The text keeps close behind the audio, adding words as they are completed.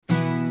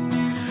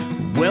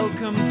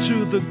Welcome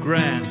to The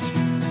Grant,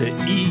 the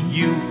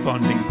EU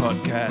funding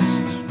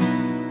podcast.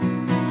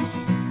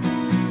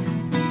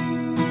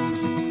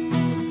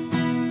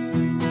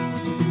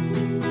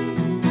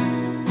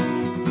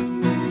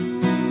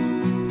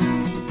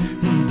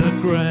 The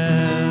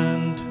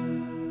Grant.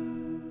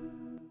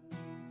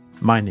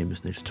 My name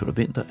is Niels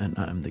Winter, and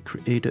I am the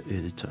creator,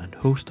 editor, and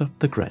host of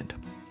The Grant.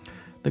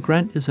 The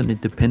Grant is an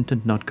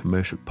independent,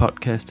 non-commercial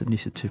podcast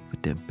initiative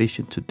with the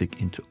ambition to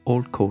dig into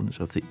all corners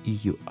of the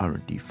EU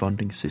R&D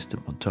funding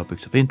system on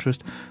topics of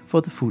interest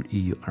for the full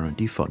EU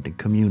R&D funding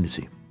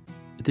community.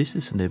 This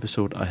is an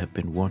episode I have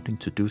been wanting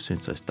to do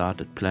since I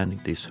started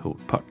planning this whole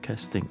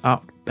podcast thing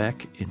out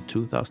back in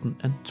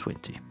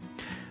 2020.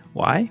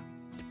 Why?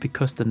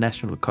 Because the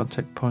national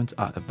contact points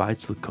are a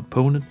vital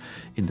component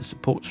in the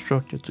support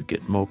structure to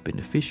get more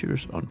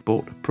beneficiaries on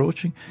board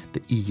approaching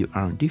the EU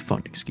R&D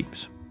funding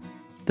schemes.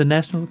 The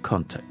National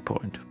Contact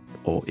Point,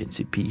 or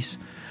NCPs,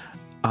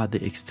 are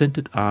the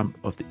extended arm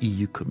of the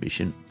EU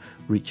Commission,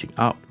 reaching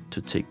out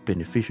to take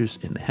beneficiaries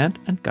in the hand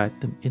and guide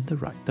them in the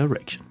right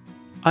direction.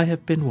 I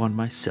have been one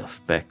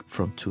myself back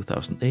from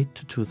 2008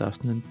 to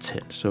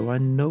 2010, so I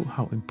know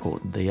how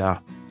important they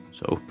are.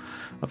 So,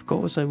 of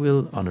course, I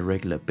will on a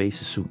regular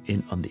basis zoom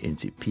in on the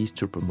NCPs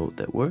to promote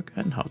their work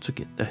and how to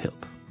get their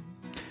help.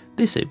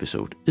 This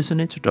episode is an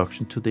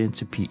introduction to the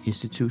NCP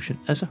institution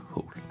as a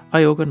whole.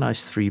 I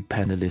organized 3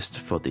 panelists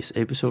for this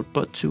episode,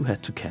 but 2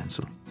 had to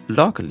cancel.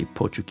 Luckily,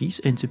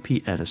 Portuguese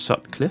NCP Ana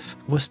Sutcliffe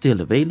was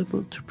still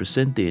available to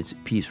present the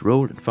NCP's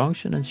role and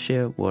function and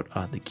share what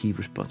are the key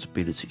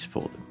responsibilities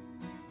for them.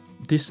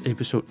 This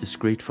episode is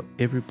great for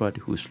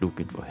everybody who is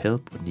looking for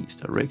help or needs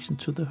direction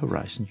to the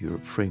Horizon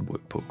Europe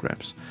framework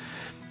programs.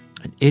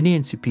 And any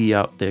NCP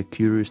out there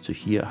curious to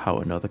hear how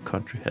another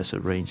country has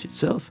arranged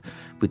itself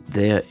with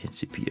their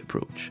NCP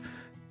approach,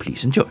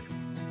 please enjoy.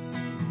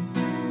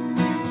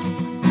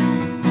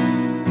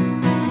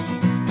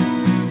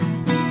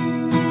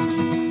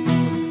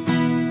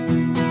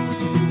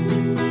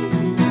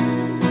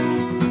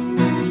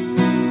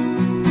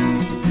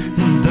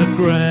 The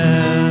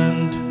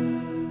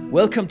Grant.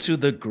 Welcome to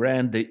The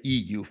Grant, the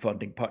EU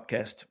funding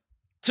podcast.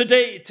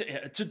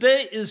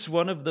 Today is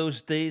one of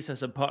those days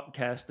as a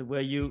podcaster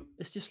where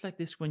it's just like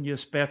this when you're a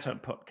spare time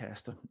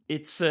podcaster.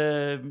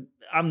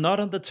 I'm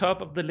not on the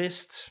top of the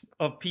list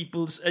of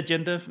people's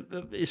agenda,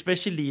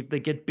 especially if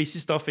they get busy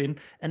stuff in,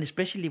 and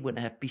especially when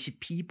I have busy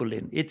people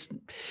in.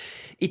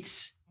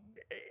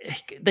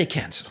 They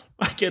cancel.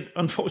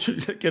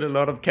 Unfortunately, I get a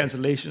lot of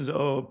cancellations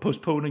or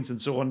postponings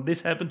and so on.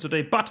 This happened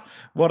today, but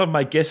one of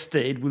my guests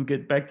stayed. We'll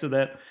get back to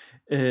that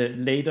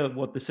later,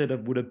 what the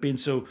setup would have been.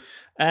 So,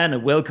 Anna,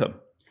 welcome.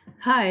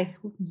 Hi,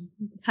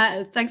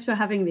 thanks for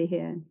having me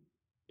here.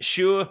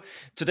 Sure.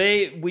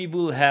 Today we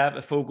will have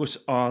a focus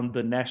on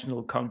the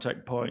National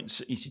Contact Points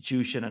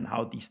institution and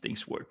how these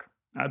things work.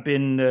 I've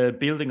been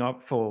building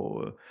up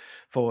for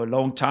a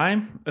long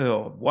time,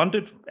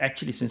 wanted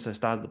actually since I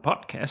started the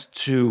podcast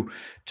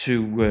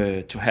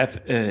to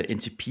have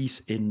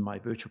NCPs in my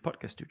virtual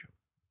podcast studio.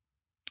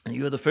 And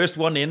you're the first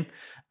one in,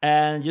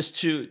 and just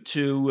to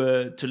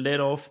let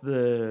off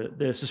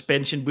the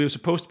suspension, we were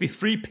supposed to be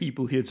 3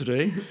 people here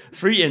today,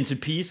 3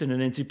 NCPs in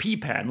an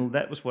NCP panel.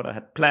 That was what I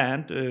had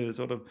planned,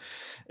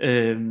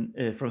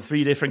 from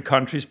 3 different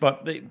countries.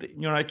 But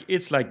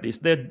it's like this: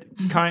 they're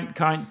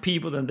kind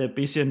people, and they're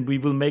busy. And we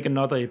will make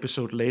another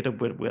episode later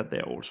where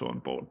they're also on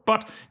board.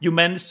 But you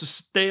managed to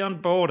stay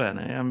on board,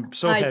 Anna. I'm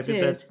so happy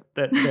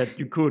that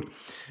you could.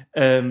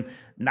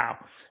 Now,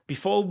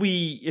 before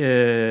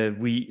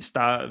we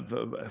start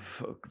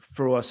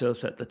throw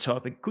ourselves at the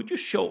topic, could you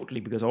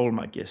shortly, because all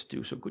my guests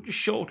do, so could you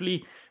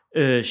shortly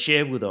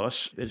share with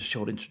us a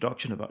short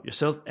introduction about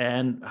yourself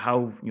and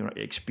how your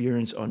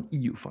experience on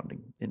EU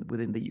funding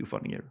within the EU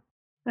funding area?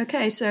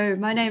 Okay, so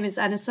my name is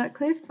Ana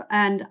Sutcliffe,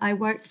 and I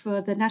work for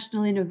the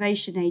National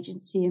Innovation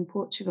Agency in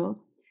Portugal.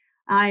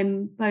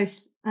 I'm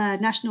both a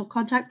national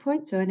contact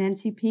point, so an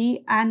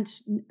NCP, and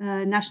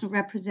a national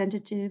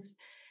representative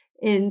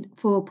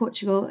for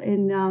Portugal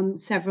in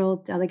several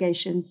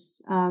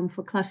delegations,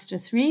 for Cluster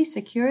 3,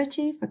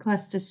 security, for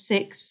Cluster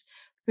 6,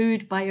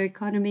 food,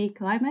 bioeconomy,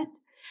 climate,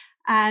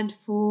 and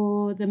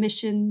for the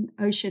mission,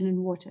 ocean and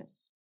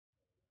waters.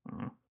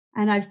 Uh-huh.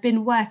 And I've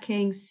been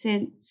working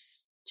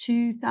since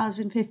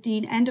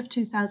 2015, end of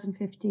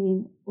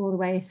 2015, all the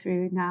way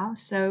through now.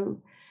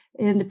 So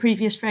in the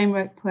previous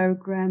framework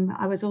program,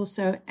 I was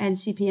also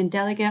NCP and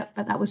delegate,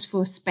 but that was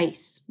for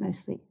space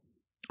mostly.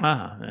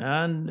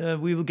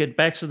 And we will get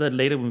back to that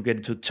later when we get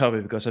into the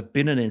topic, because I've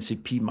been an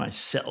NCP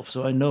myself,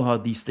 so I know how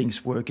these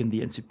things work in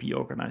the NCP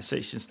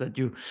organizations, that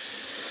you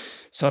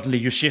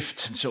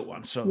shift and so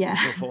on, so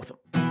forth.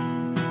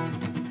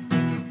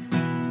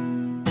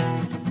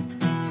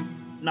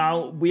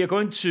 Now, we are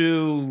going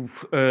to,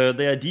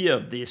 the idea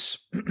of this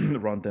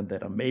rundown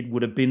that I made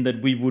would have been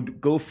that we would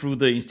go through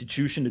the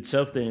institution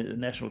itself, the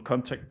national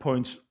contact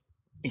points,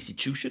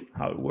 institution,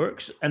 how it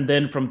works, and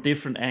then from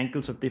different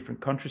angles of different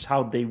countries,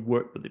 how they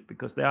work with it,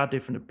 because there are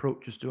different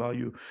approaches to how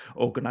you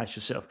organize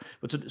yourself.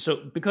 But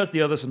so because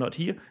the others are not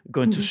here, we're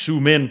going to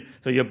zoom in.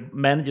 So your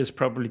manager is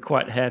probably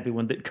quite happy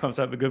when it comes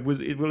up, because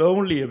it will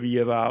only be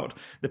about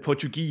the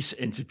Portuguese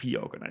NCP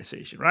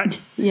organization, right?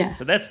 Yeah.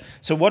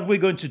 So what we're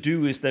going to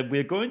do is that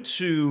we're going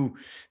to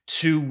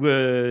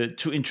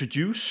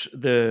introduce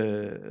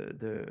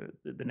the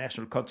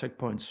National Contact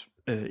Points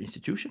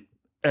institution.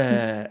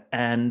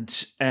 And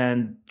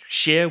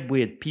share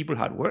with people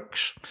how it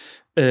works,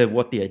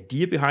 what the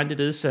idea behind it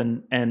is,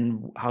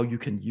 and how you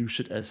can use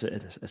it as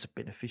a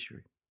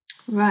beneficiary.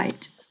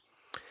 Right.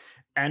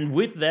 And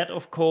with that,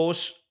 of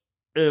course,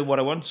 what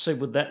I want to say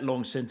with that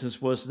long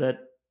sentence was that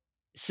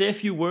say a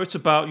few words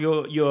about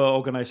your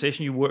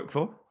organization you work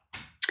for,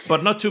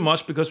 but not too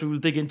much, because we will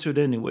dig into it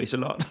anyways a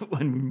lot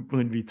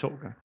when we talk.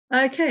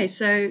 Okay,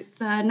 so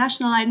the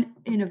National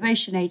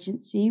Innovation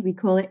Agency, we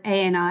call it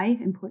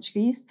ANI in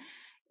Portuguese,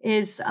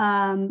 is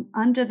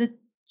under the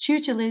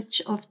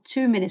tutelage of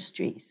two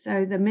ministries.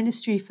 So the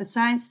Ministry for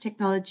Science,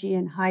 Technology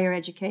and Higher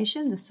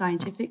Education, the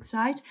scientific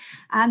side,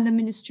 and the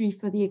Ministry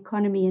for the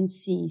Economy and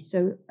Sea,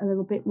 so a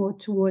little bit more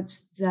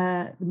towards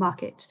the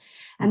market.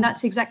 And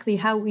that's exactly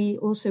how we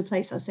also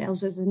place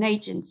ourselves as an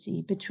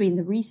agency between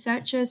the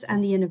researchers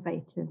and the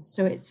innovators.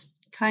 So it's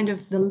kind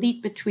of the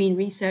leap between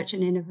research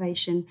and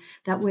innovation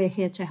that we're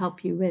here to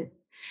help you with.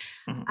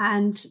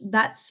 And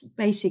that's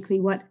basically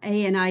what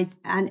ANI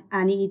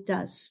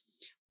does.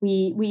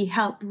 We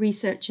help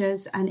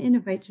researchers and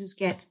innovators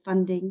get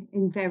funding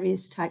in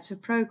various types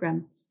of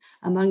programs,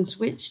 amongst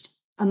which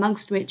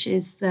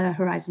is the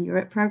Horizon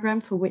Europe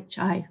program, for which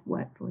I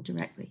work for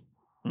directly.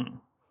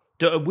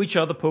 Which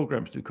other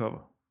programs do you cover?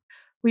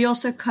 We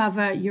also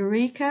cover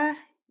Eureka.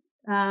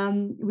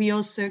 We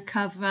also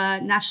cover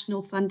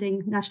national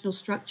funding, national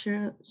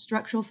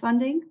structural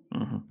funding,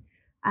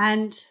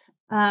 and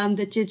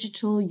the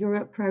Digital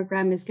Europe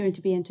program is going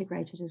to be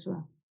integrated as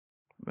well.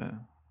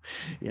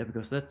 Yeah,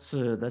 because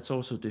that's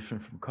also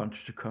different from country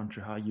to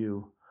country,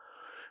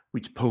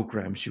 which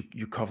programs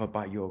you cover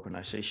by your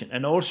organization,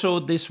 and also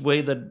this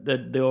way that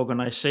the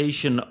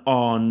organization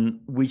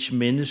on which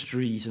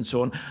ministries and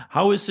so on.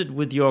 How is it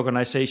with the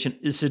organization?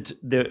 Is it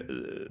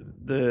the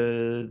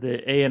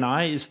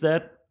ANI? Is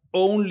that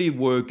only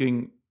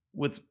working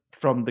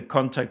from the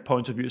contact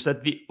point of view? Is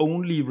that the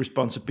only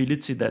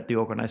responsibility that the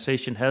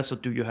organization has, or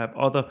do you have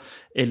other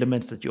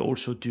elements that you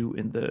also do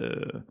in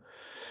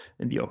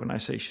the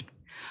organization?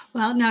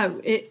 Well, no.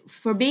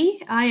 For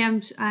me, I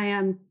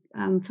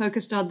am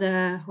focused on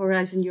the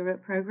Horizon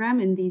Europe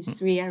program in these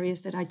three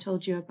areas that I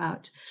told you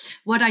about.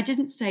 What I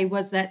didn't say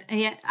was that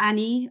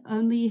ANI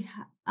only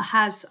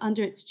has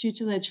under its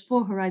tutelage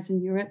for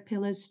Horizon Europe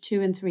pillars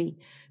 2 and 3.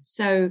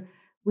 So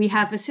we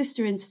have a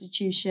sister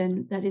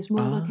institution that is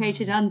more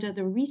located under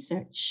the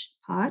research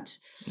part,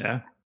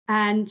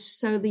 and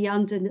solely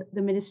under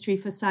the Ministry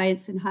for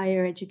Science and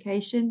Higher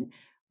Education,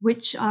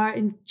 which are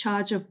in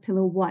charge of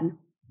Pillar 1.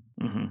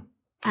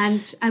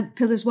 And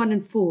Pillars 1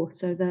 and 4,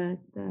 so the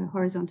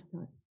horizontal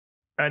pillar.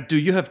 Do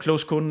you have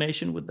close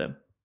coordination with them?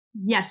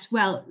 Yes,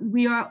 well,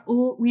 we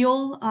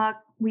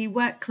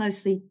work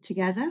closely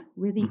together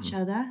with each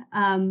other.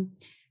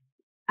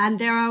 And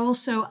there are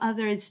also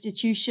other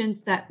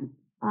institutions that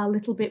are a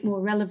little bit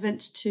more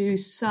relevant to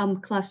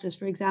some clusters.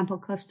 For example,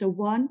 Cluster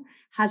 1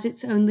 has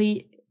its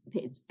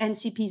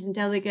NCPs and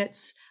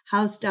delegates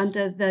housed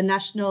under the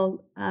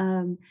National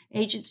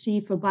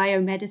Agency for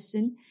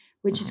Biomedicine,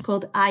 which is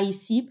called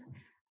IECIB.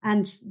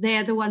 And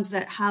they're the ones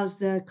that house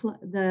the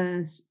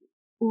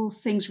all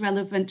things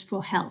relevant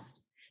for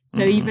health.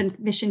 So even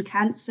Mission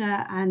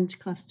Cancer and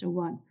Cluster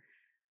 1.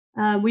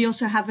 We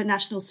also have a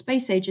National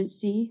Space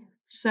Agency.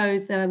 So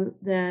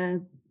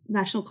the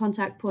national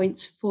contact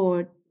points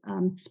for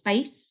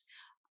space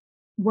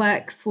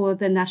work for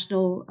the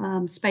National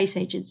Space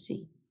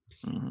Agency.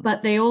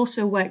 But they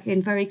also work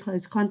in very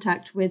close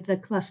contact with the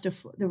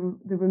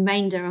the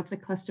remainder of the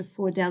Cluster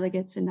 4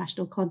 delegates and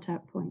national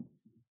contact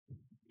points.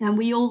 And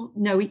we all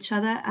know each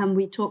other and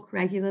we talk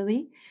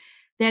regularly.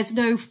 There's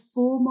no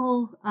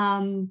formal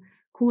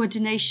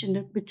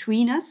coordination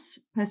between us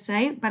per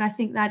se, but I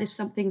think that is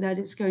something that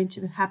is going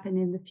to happen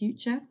in the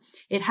future.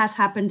 It has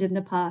happened in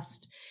the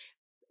past.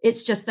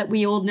 It's just that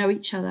we all know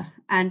each other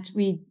and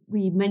we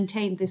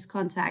maintain this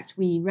contact.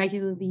 We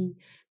regularly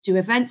do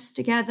events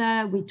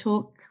together, we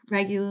talk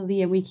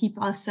regularly, and we keep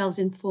ourselves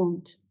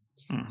informed.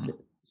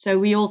 So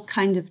we all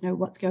kind of know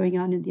what's going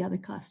on in the other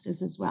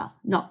clusters as well.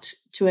 Not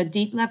to a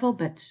deep level,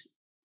 but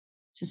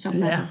to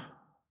some level.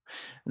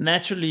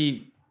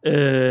 Naturally,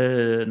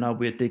 now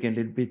we're digging a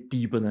little bit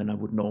deeper than I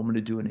would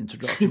normally do an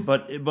introduction.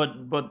 but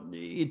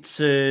it's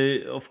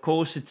of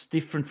course it's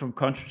different from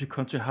country to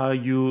country how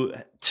you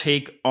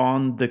take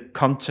on the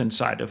content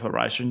side of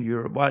Horizon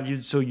Europe.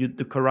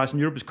 The Horizon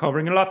Europe is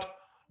covering a lot,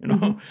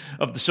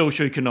 of the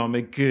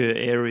socioeconomic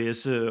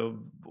areas,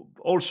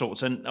 all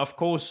sorts, and of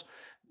course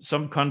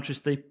some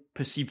countries they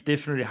perceive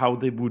differently how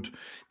they would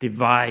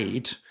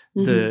divide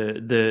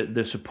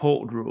the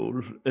support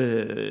role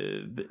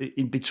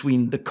in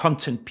between the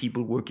content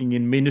people working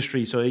in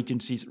ministries or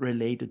agencies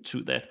related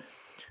to that.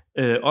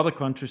 Other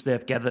countries, they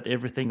have gathered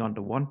everything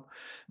under one.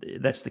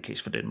 That's the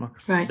case for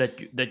Denmark. Right.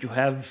 That you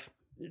have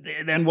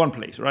they're in one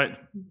place, right?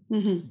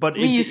 But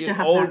we used to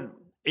have that.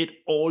 It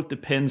all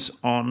depends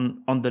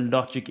on the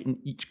logic in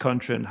each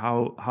country and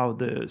how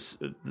the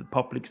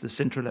public, the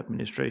central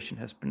administration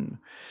has been,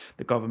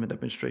 the government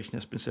administration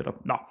has been set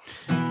up. No.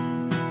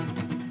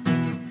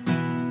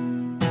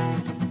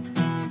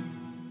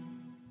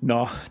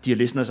 No, dear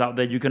listeners out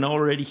there, you can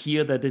already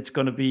hear that it's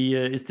going to be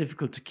it's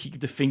difficult to keep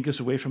the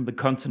fingers away from the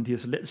content here.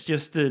 So let's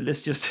just hit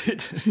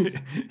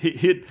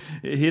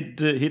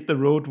the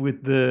road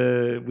with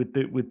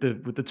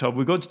the top.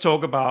 We're going to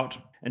talk about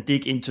and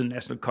dig into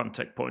National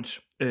Contact Points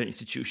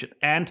institution,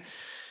 and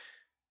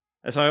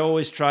as I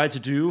always try to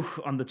do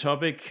on the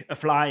topic, a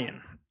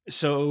fly-in.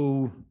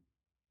 So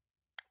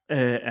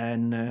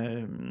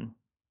the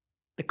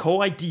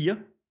core idea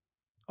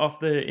of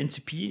the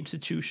NCP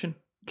institution.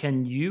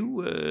 Can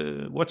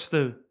you, what's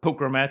the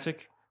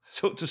programmatic,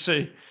 so to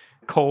say,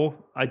 core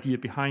idea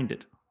behind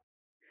it?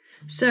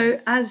 So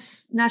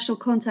as national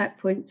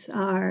contact points,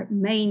 our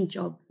main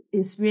job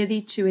is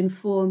really to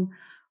inform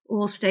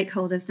all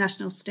stakeholders,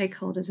 national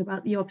stakeholders,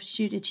 about the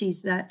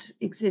opportunities that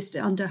exist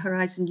under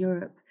Horizon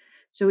Europe.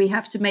 So we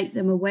have to make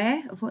them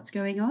aware of what's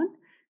going on,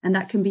 and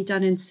that can be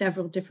done in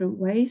several different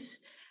ways,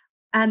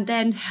 and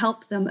then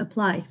help them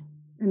apply.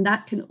 And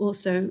that can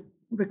also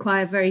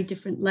require very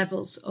different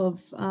levels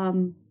of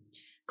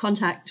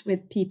contact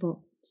with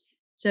people.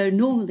 So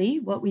normally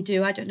what we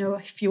do, I don't know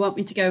if you want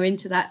me to go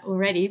into that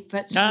already,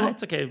 but... No,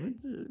 it's okay.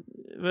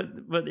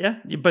 But yeah,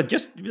 but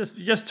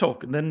just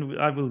talk, and then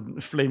I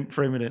will frame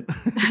it in.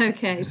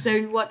 Okay,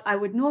 so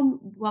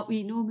what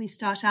we normally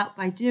start out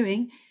by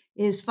doing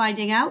is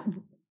finding out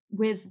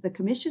with the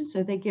Commission.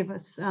 So they give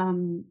us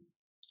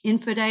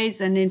info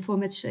days and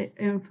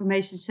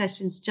information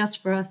sessions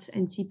just for us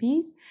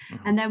NCPs.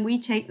 And then we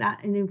take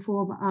that and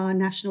inform our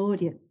national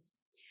audience.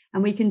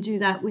 And we can do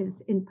that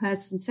with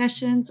in-person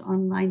sessions,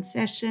 online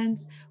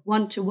sessions,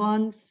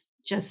 one-to-ones,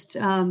 just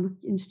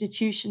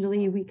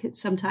institutionally. We could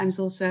sometimes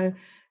also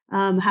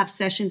have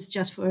sessions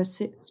just for a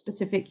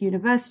specific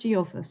university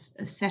or for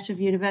a set of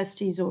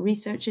universities or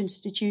research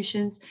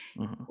institutions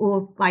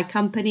or by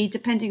company,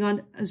 depending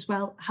on as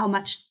well how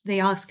much they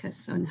ask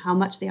us and how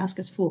much they ask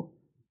us for.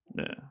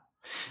 Yeah,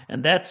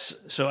 and that's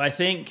so. I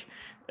think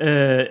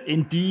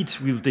indeed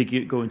we'll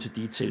go into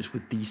details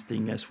with these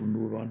things as we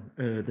move on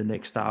the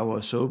next hour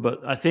or so.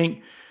 But I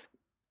think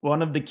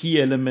one of the key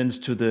elements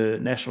to the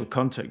National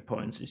Contact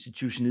Points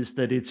institution is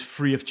that it's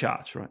free of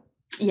charge, right?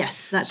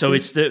 Yes, that's so.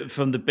 It's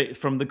from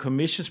the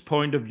Commission's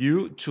point of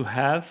view to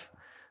have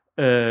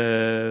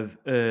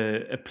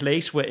a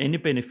place where any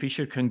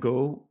beneficiary can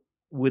go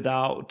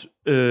without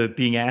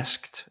being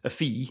asked a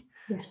fee.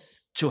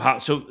 Yes. To how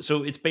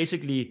so it's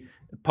basically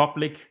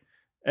public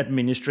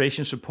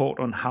administration support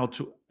on how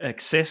to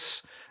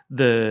access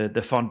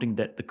the funding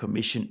that the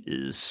Commission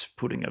is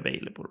putting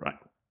available, right?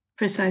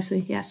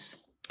 Precisely, yes.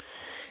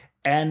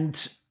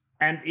 And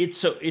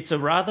it's a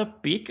rather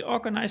big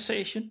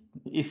organization.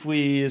 If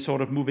we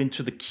sort of move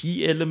into the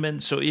key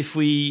elements, so if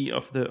we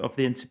of the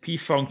NCP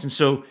function,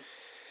 so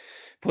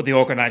for the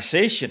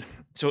organization,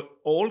 so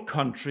all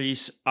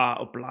countries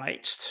are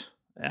obliged,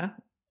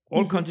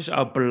 all countries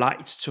are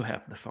obliged to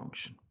have the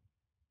function.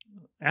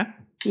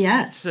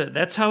 Yeah.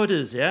 That's how it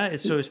is. Yeah.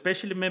 It's so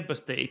especially member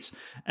states,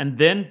 and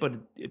then, but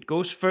it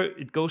goes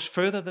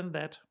further than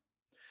that.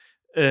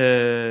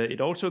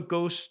 It also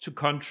goes to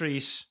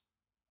countries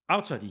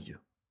outside EU.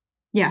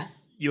 Yeah.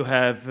 You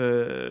have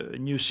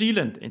New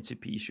Zealand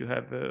NCPs. You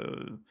have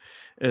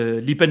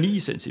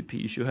Lebanese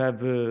NCPs. You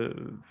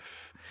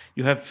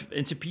have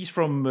NCPs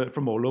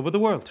from all over the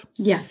world.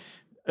 Yeah.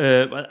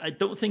 But I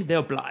don't think they're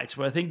obliged.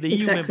 But I think the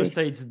EU member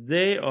states,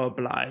 they are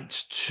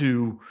obliged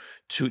to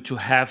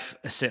have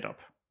a setup.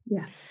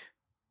 Yeah.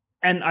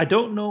 And I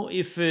don't know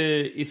if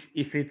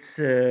it's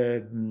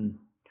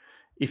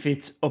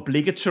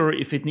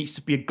obligatory, if it needs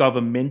to be a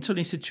governmental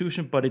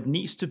institution, but it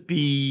needs to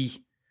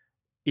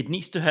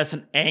have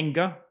an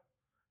anchor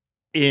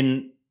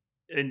in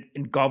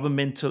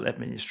governmental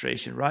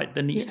administration, right?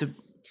 There needs to.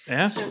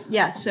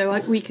 Yeah.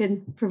 So we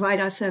can provide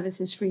our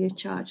services free of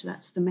charge.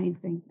 That's the main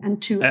thing, and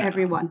to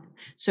everyone.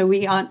 So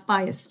we aren't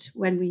biased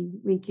when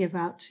we give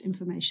out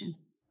information.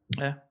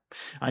 Yeah,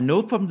 I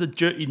know from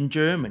in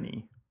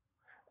Germany,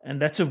 and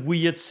that's a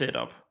weird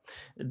setup.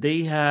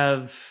 They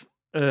have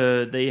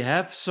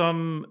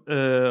some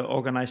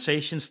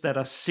organizations that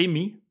are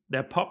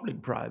they're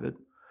public-private,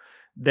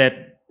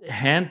 that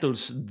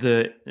handles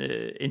the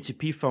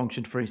NCP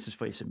function, for instance,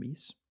 for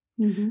SMEs.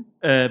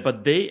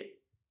 But they,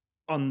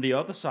 on the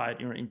other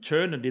side,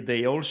 internally,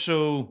 they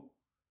also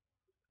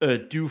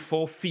do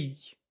for fee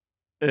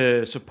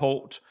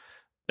support.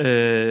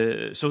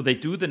 So they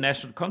do the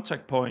national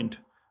contact point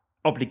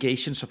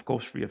obligations, of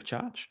course, free of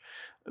charge.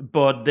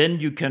 But then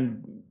you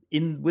can,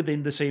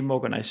 within the same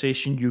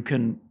organization, you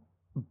can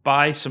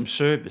buy some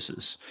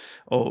services,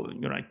 or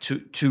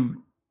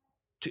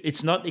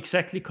it's not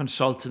exactly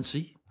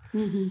consultancy.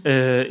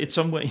 It's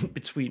somewhere in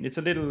between. It's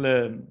a little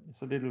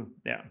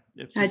yeah.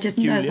 I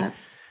didn't know that.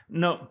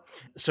 No,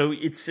 so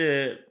it's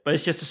but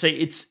it's just to say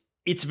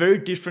it's very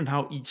different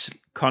how each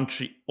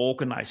country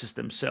organizes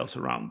themselves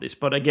around this.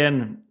 But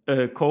again,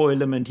 a core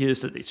element here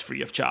is that it's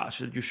free of charge.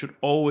 That you should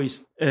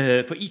always,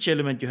 for each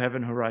element you have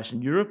in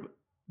Horizon Europe,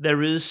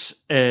 there is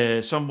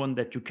someone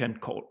that you can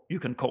call. You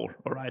can call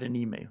or write an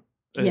email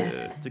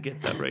to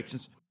get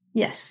directions.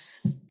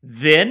 Yes.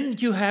 Then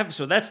you have,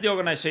 so that's the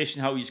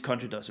organization, how each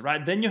country does it,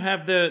 right? Then you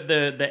have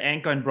the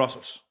anchor in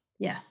Brussels.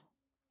 Yeah.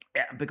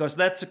 Yeah, because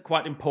that's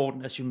quite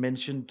important, as you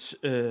mentioned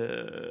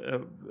a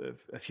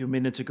few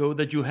minutes ago,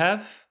 that you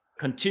have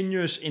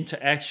continuous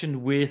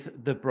interaction with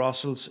the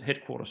Brussels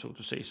headquarters, so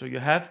to say. So you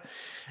have,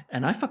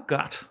 and I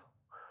forgot,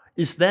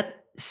 is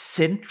that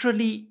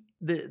centrally,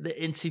 the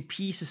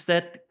NCPs, is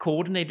that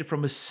coordinated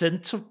from a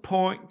central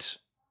point,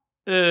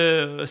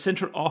 a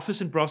central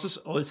office in Brussels,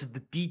 or is it the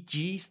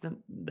DGs?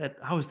 That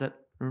how is that?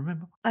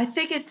 Remember? I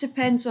think it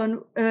depends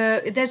on,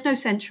 there's no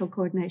central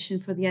coordination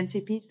for the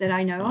NCPs that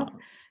I know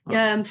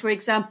of. For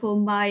example,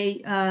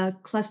 my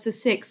cluster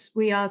 6,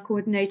 we are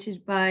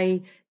coordinated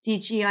by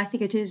DG, I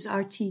think it is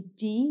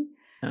RTD.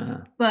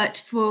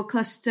 But for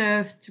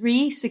cluster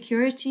 3,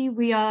 security,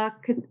 we are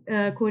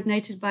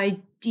coordinated by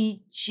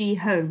DG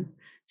Home.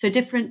 So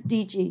different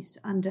DGs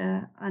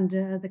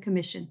under the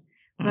Commission.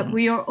 But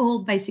we are all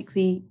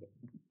basically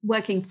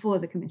working for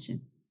the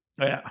Commission.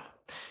 Yeah.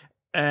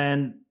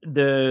 And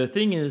the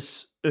thing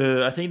is,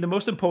 I think the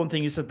most important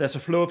thing is that there's a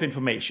flow of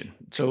information.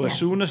 So as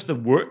soon as the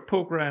work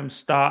program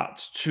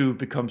starts to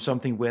become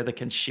something where they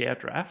can share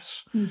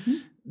drafts,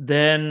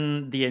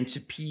 then the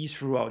NCPs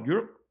throughout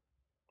Europe,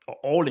 or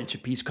all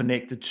NCPs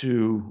connected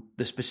to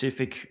the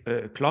specific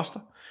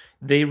cluster,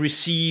 they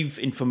receive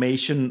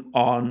information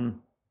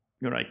on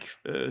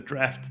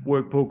draft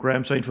work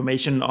programs, or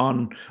information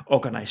on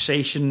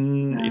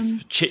organization,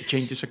 if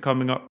changes are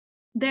coming up.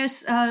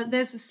 There's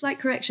a slight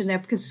correction there,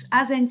 because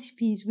as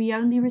NCPs, we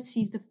only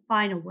receive the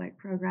final work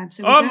program.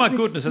 So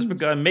goodness, that's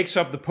because I mix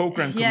up the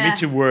program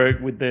committee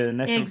work with the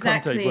national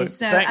contact work.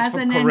 So thanks as for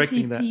an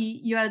correcting NCP, that.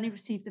 you only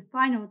receive the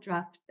final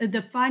draft,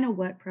 the final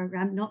work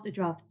program, not the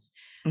drafts.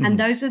 And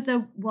those are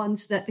the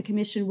ones that the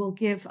Commission will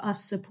give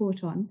us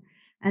support on.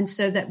 And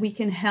so that we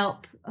can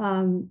help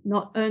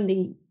not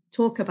only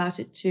talk about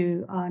it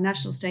to our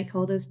national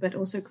stakeholders, but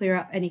also clear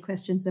up any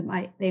questions that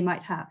they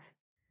might have.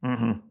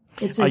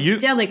 It's as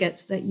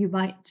delegates that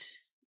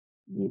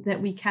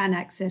that we can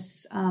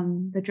access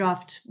the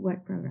draft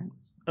work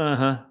programs.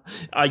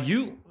 Are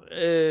you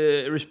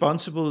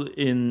responsible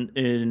in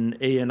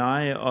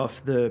ANI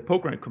of the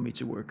program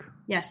committee work?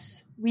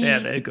 Yes.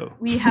 There you go.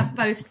 We have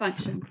both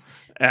functions.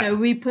 So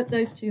we put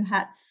those two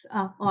hats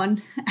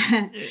on,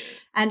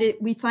 and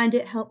we find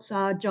it helps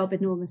our job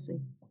enormously.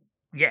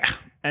 Yeah,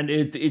 and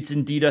it's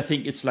indeed, I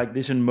think it's like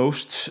this in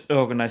most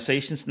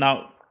organizations.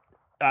 Now,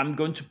 I'm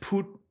going to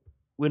put,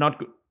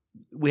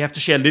 we have to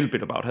share a little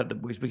bit about how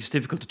because it's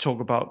difficult to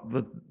talk about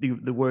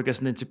the work as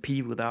an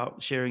NCP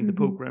without sharing the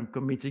program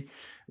committee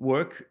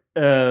work.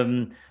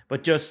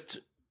 But just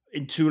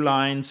in 2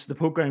 lines, the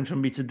program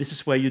committee, this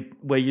is where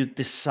you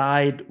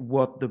decide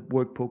what the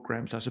work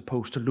programs are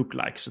supposed to look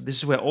like. So this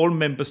is where all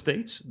member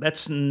states,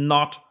 that's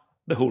not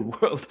the whole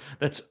world,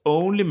 that's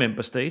only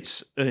member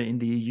states in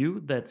the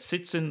EU that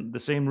sits in the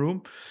same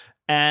room.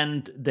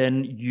 And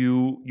then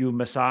you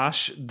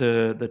massage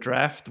the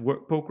draft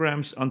work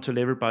programs until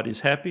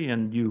everybody's happy,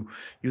 and you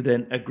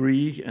then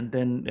agree,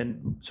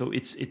 and so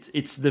it's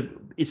the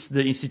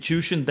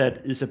institution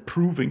that is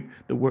approving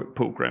the work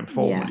program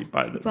formally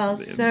by the.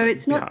 So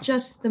it's not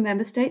just the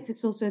member states;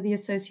 it's also the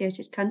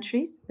associated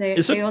countries.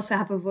 They also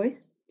have a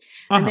voice,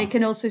 and they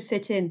can also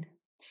sit in.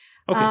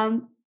 Okay.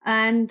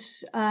 And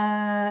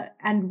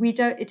we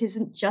don't. It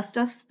isn't just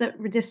us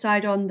that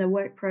decide on the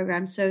work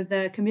program. So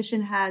the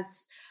Commission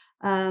has.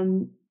 How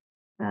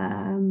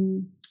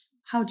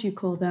do you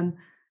call them?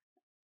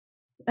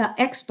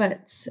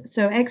 Experts.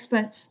 So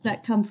experts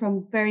that come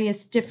from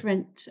various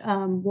different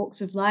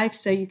walks of life.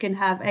 So you can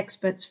have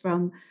experts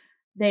from,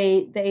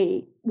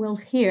 they will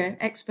hear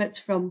experts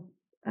from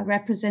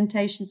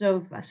representations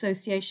of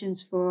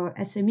associations for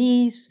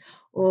SMEs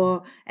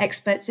or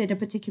experts in a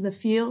particular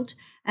field.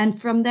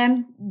 And from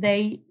them,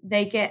 they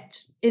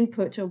get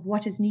input of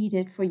what is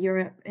needed for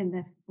Europe in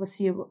the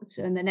foreseeable,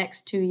 so in the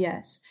next 2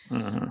 years.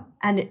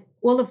 And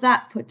all of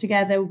that put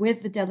together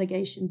with the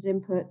delegation's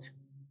inputs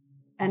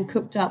and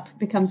cooked up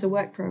becomes a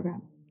work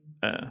program.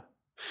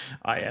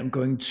 I am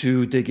going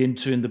to dig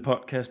into in the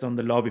podcast on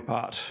the lobby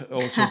part,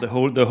 also the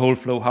whole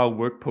flow, how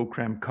work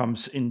program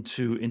comes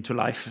into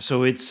life.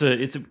 So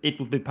it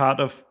will be part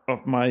of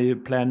my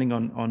planning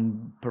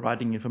on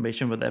providing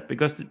information with that,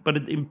 but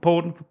it's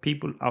important for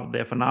people out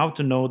there for now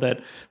to know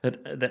that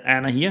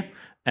Anna here,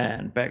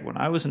 and back when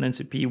I was an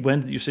NCP,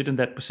 when you sit in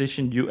that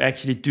position, you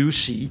actually do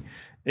see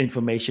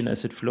information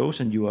as it flows,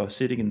 and you are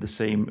sitting in the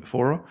same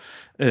forum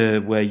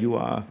where you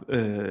are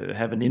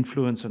have an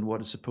influence on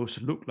what it's supposed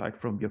to look like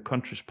from your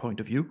country's point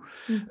of view.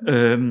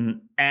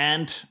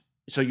 And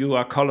so you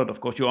are colored, of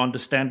course. You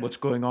understand what's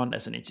going on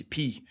as an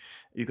NCP.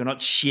 You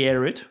cannot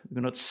share it. You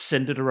cannot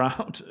send it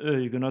around.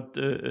 You cannot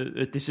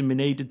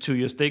disseminate it to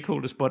your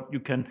stakeholders, but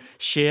you can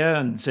share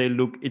and say,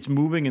 look, it's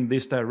moving in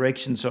this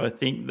direction. So I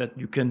think that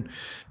you can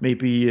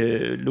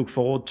maybe look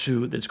forward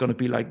to that's going to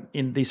be like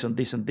in this and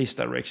this and this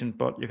direction,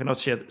 but you cannot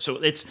share.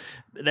 So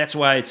that's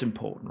why it's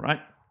important,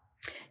 right?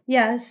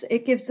 Yes,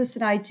 it gives us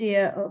an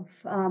idea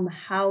of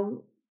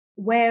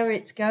where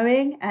it's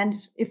going,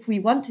 and if we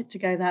want it to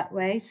go that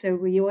way. So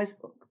we always,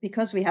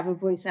 because we have a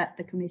voice at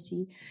the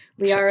committee,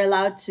 we are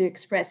allowed to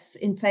express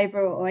in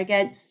favor or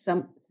against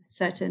some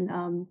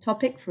certain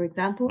topic, for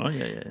example,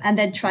 and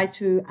then try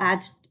to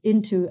add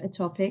into a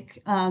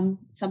topic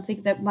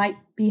something that might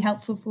be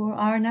helpful for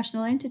our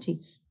national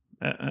entities.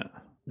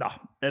 No,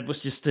 that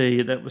was just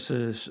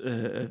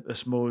a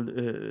small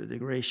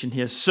digression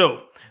here.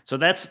 So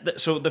that's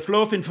the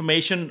flow of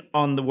information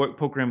on the work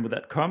program with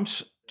that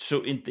comes.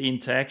 So in the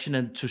interaction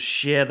and to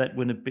share that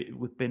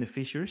with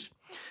beneficiaries.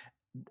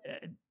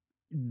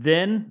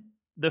 Then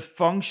the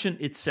function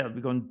itself,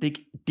 we're going to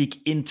dig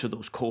into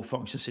those core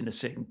functions in a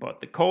second.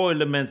 But the core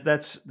elements,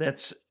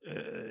 that's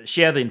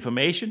share the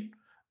information,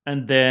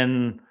 and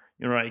then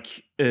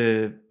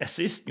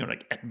assist,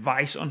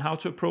 advise on how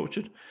to approach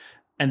it.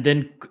 And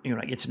then,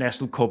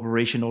 international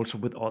cooperation also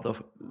with other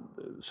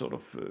sort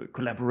of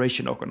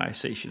collaboration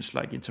organizations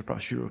like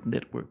Enterprise Europe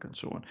Network and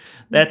so on.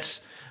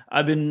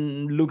 I've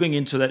been looking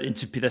into that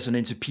NCP. There's an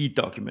NCP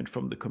document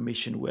from the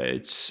Commission where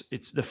it's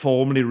the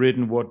formally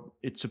written what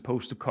it's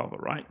supposed to cover,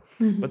 right?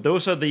 Mm-hmm. But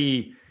those are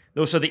the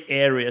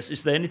areas.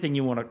 Is there anything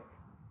you want to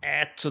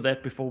add to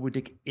that before we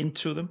dig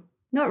into them?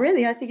 Not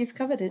really. I think you've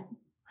covered it.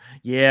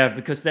 Yeah,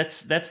 because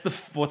that's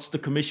what's the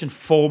Commission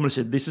formally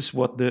said. This is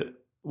what the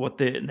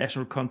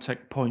national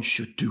contact points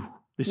should do.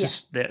 This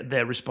is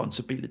their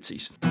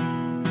responsibilities.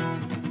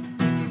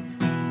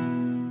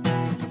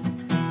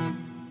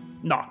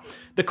 No,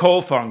 the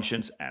core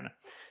functions, Anna.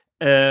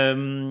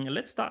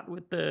 Let's start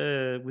with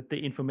the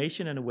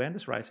information and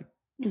awareness raising.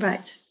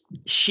 Right.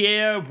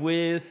 Share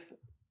with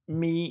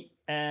me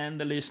and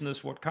the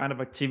listeners what kind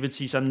of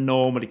activities are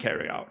normally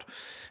carried out.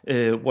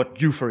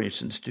 What you, for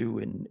instance, do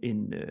in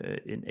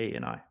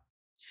ANI.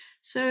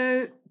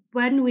 So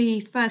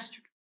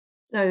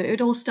it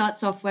all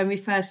starts off when we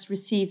first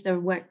receive the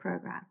work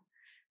program,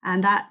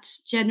 and that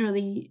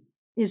generally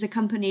is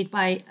accompanied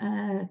by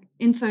an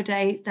info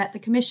day that the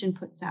Commission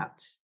puts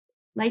out.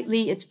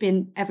 Lately,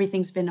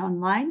 everything's been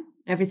online.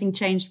 Everything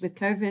changed with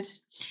COVID,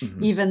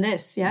 even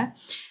this, yeah.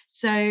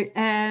 So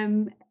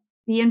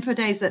the info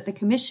days that the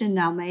Commission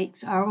now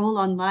makes are all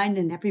online,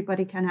 and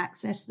everybody can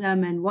access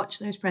them and watch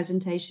those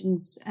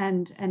presentations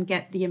and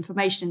get the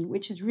information,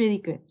 which is really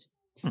good.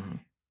 Mm-hmm.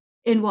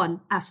 In one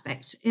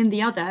aspect. In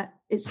the other,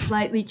 it's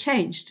slightly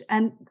changed.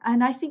 And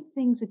I think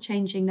things are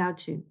changing now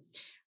too,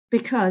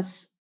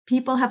 because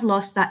people have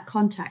lost that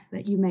contact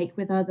that you make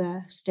with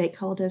other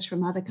stakeholders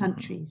from other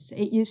countries.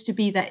 It used to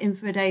be that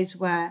info days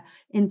were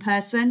in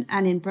person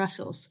and in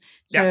Brussels.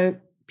 So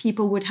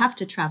people would have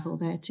to travel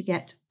there to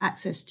get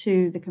access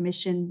to the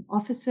Commission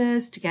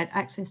offices, to get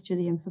access to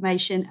the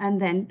information, and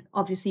then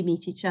obviously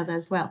meet each other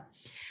as well.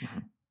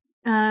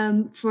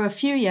 Mm-hmm. For a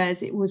few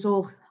years, it was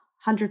all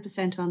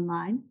 100%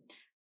 online.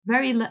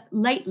 Very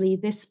lately,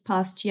 this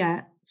past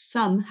year,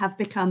 some have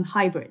become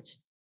hybrid.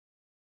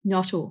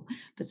 Not all,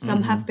 but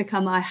some have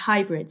become a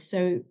hybrid.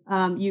 So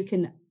you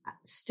can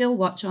still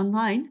watch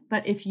online,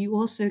 but if you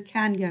also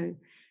can go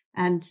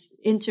and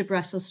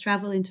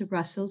travel into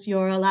Brussels,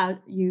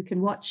 you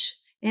can watch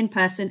in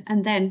person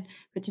and then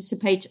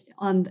participate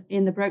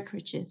in the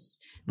brokerage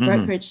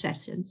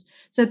sessions.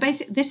 So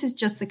basically, this is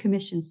just the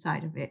Commission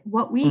side of it.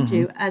 What we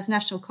do as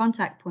national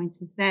contact points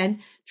is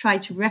then try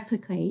to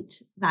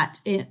replicate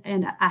that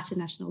at a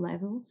national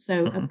level.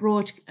 So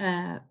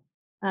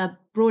a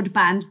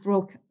broadband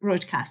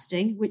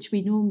broadcasting, which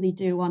we normally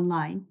do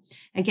online,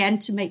 again,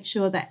 to make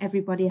sure that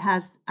everybody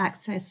has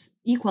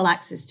equal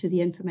access to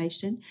the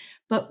information.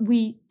 But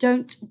we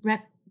don't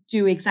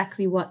do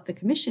exactly what the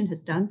Commission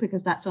has done,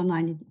 because that's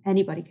online and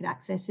anybody could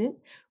access it.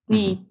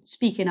 We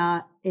speak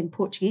in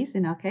Portuguese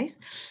in our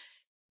case,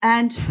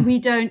 and we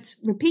don't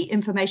repeat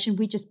information.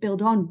 We just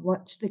build on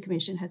what the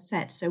Commission has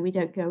said. So we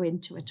don't go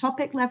into a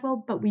topic level,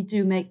 but we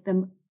do make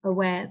them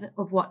aware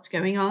of what's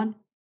going on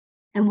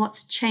and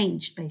what's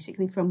changed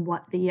basically from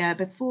what the year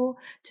before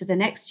to the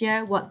next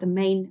year, what the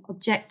main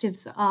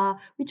objectives are.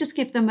 We just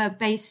give them a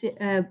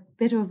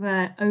bit of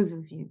an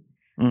overview.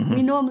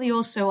 We normally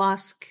also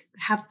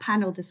have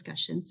panel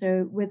discussions.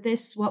 So with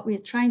this, what we're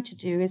trying to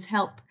do is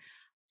help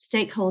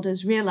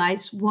stakeholders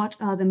realize what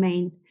are the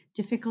main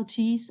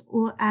difficulties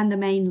and the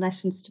main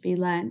lessons to be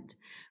learned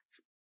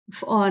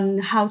on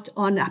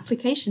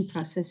application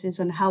processes,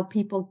 on how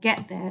people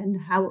get there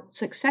and how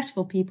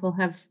successful people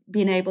have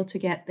been able to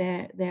get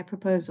their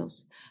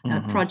proposals,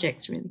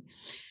 projects really.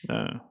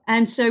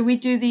 And so we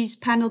do these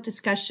panel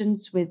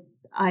discussions with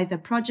either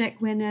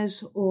project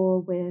winners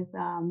or with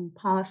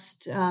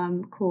past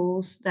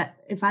calls,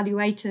 that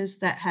evaluators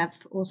that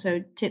have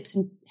also tips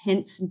and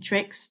hints and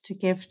tricks to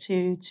give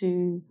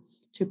to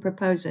to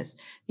proposers.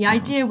 The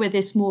idea with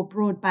this more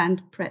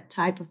broadband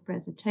type of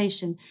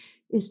presentation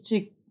is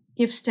to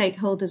give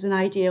stakeholders an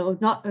idea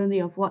of not only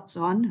of what's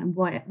on and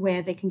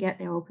where they can get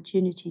their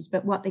opportunities,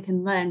 but what they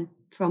can learn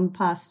from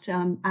past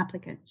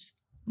applicants.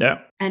 Yeah.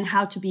 And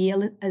how to be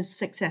as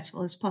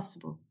successful as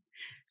possible.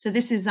 So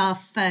this is our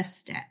first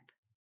step.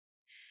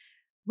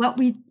 What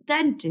we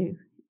then do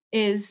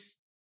is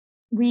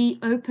we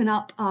open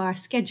up our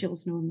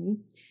schedules normally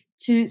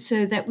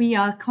so that we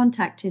are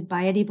contacted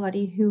by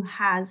anybody who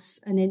has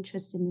an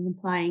interest in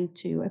applying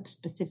to a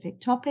specific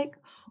topic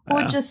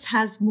or just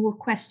has more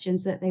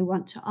questions that they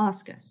want to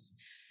ask us.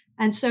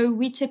 And so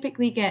we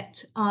typically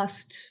get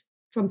asked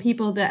from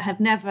people that have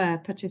never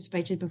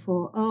participated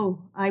before,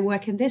 oh, I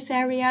work in this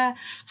area.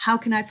 How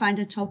can I find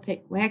a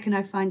topic? Where can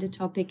I find a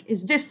topic?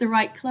 Is this the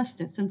right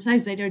cluster?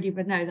 Sometimes they don't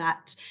even know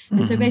that.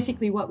 And so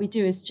basically what we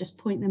do is just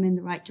point them in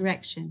the right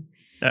direction.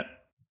 Yeah.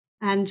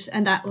 And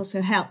that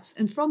also helps.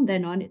 And from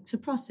then on, it's a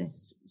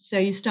process. So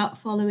you start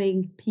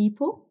following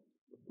people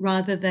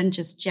rather than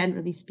just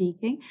generally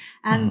speaking.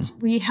 And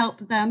we help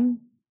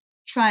them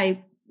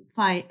find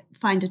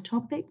a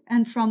topic.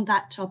 And from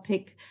that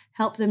topic,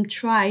 help them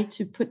try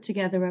to put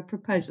together a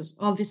proposal.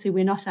 Obviously,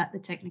 we're not at the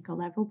technical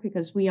level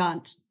because we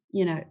aren't,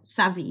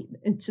 savvy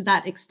to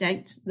that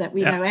extent that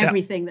we know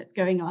everything that's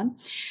going on.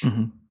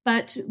 Mm-hmm.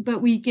 But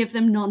we give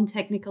them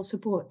non-technical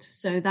support.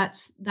 So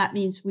that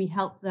means we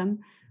help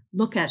them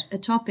look at a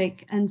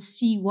topic and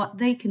see what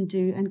they can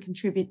do and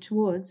contribute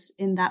towards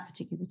in that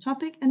particular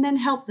topic, and then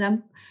help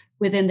them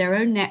within their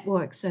own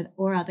networks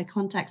or other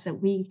contacts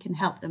that we can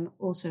help them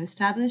also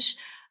establish,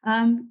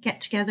 get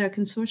together a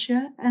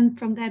consortia, and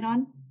from then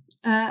on,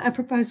 a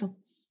proposal.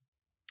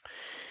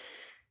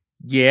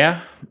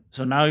 Yeah.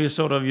 So now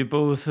you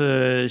both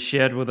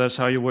shared with us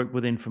how you work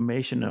with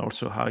information and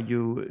also how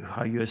you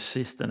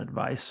assist and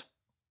advise.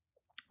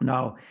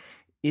 Now,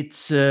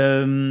 it's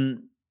the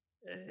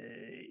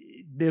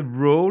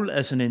role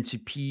as an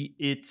NCP.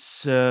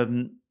 It's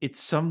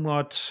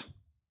somewhat.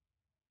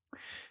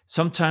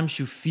 Sometimes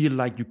you feel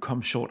like you come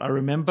short. I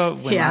remember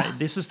when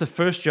this is the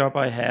first job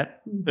I had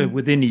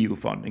within EU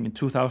funding in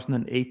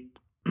 2008.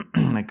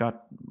 I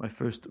got my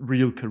first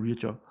real career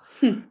job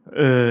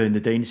in the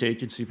Danish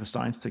Agency for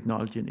Science,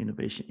 Technology and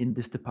Innovation in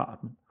this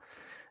department.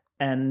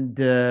 And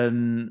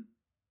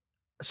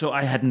so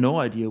I had no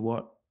idea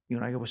what,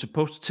 I was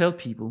supposed to tell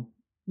people.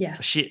 Yeah.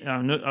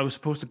 I was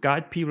supposed to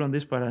guide people on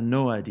this, but I had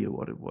no idea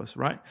what it was,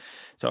 right?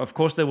 So, of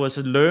course, there was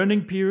a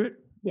learning period.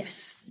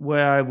 Yes.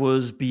 Where I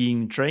was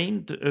being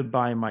trained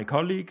by my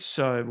colleagues.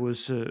 So I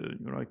was,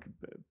 I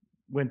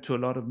went to a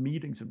lot of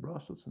meetings in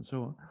Brussels and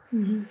so on.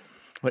 Mm-hmm.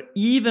 But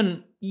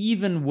even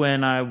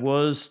when I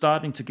was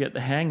starting to get the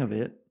hang of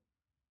it,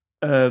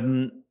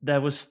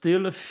 there was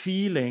still a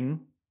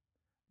feeling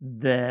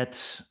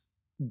that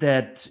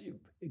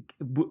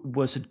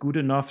was it good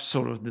enough,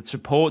 sort of the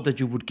support that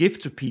you would give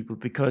to people,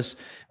 because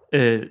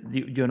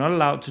you're not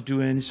allowed to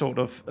do any sort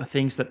of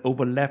things that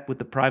overlap with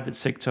the private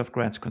sector of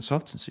grants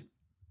consultancy.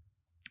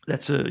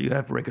 That's you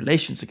have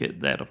regulations against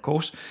that, of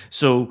course.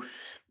 So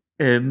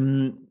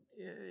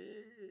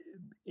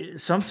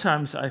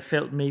sometimes I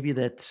felt maybe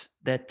that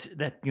that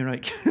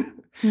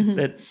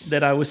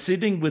I was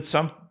sitting with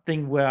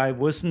something where I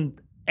wasn't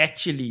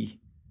actually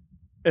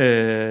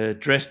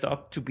dressed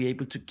up to be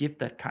able to give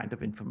that kind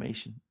of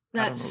information.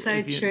 That's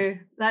so true.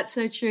 That's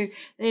so true.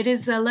 It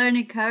is a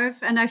learning curve,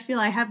 and I feel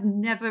I have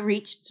never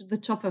reached the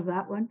top of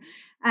that one.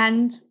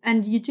 And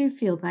you do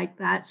feel like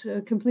that,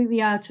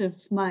 completely out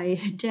of my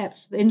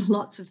depth in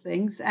lots of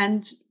things,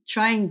 and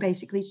trying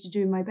basically to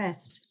do my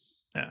best.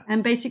 Yeah.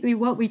 And basically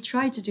what we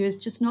try to do is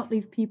just not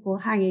leave people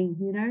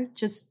hanging,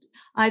 just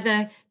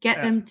either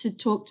get them to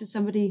talk to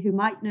somebody who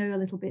might know a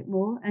little bit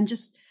more, and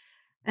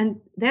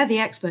they're the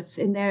experts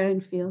in their own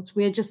fields.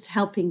 We're just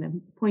helping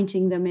them,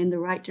 pointing them in the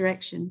right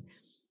direction.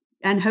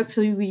 And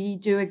hopefully we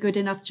do a good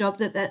enough job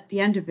that at the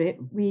end of it,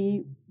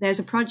 there's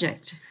a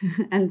project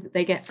and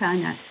they get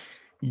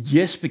financed.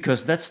 Yes,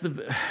 because that's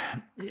the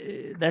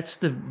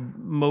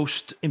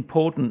most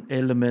important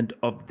element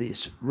of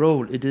this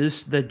role. It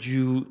is that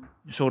you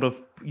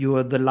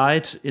are the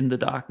light in the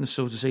darkness,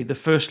 so to say, the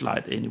first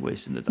light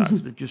anyways in the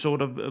darkness, that you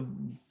sort of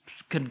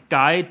can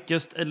guide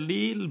just a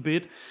little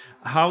bit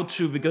how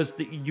to, because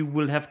you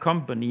will have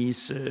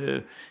companies,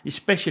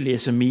 especially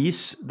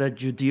SMEs that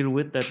you deal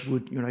with, that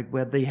would,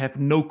 where they have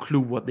no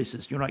clue what this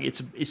is.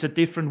 It's a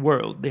different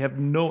world. They have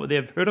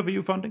heard of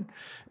EU funding.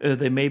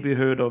 They maybe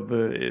heard of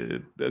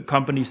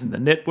companies in the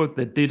network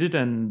that did it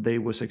and they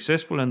were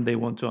successful, and they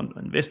want to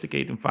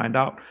investigate and find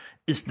out,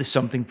 is this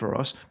something for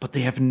us? But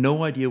they have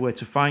no idea where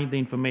to find the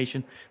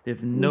information. They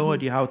have no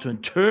idea how to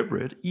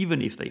interpret,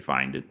 even if they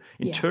find it,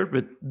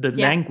 interpret the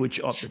language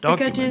of the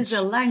documents. Because it is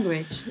a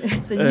language.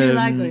 It's a new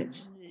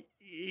language.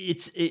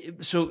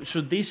 So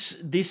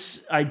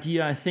this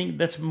idea, I think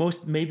that's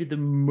maybe the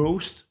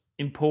most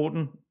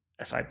important,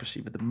 as I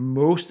perceive it, the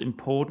most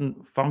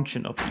important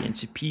function of the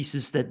NCPs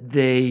is that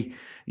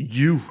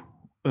you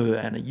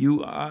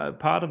are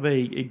part of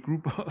a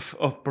group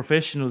of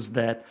professionals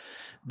that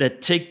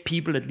take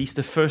people at least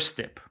the first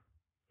step.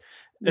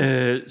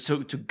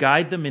 So to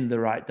guide them in the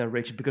right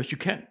direction, because you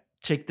can't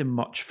take them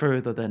much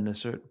further than a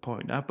certain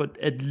point, but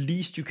at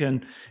least you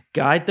can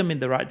guide them in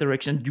the right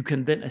direction. You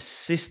can then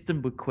assist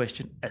them with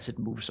question as it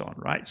moves on,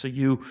 right? So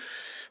you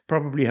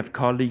probably have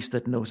colleagues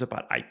that knows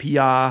about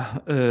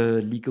IPR,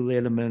 legal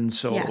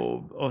elements,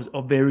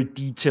 or very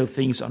detailed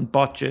things on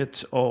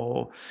budget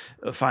or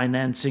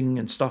financing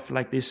and stuff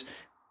like this.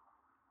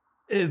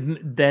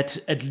 That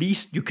at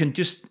least you can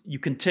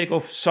take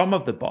off some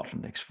of the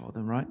bottlenecks for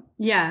them, right?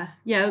 Yeah.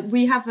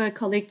 We have a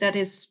colleague that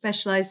is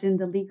specialized in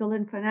the legal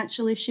and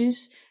financial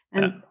issues,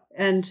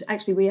 and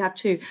actually we have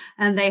two,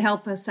 and they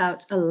help us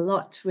out a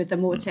lot with the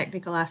more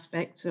technical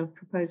aspects of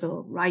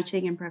proposal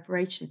writing and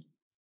preparation.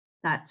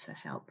 That's a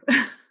help.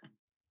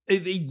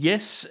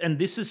 Yes, and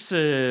this is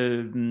so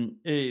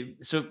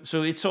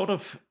it's sort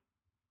of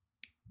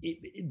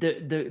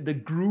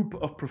the group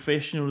of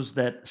professionals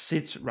that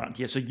sits around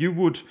here. So you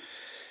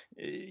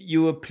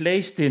were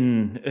placed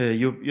in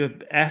you're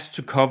asked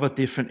to cover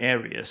different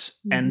areas,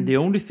 and the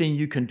only thing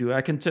you can do,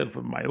 I can tell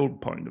from my own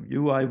point of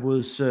view, I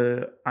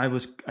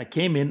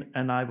came in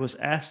and I was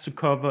asked to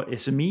cover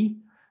SME,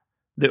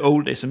 the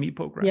old SME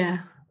program,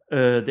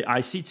 the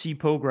ICT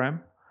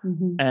program,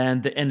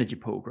 and the energy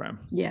program.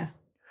 Yeah,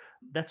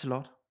 that's a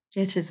lot.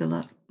 It is a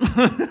lot.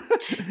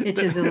 It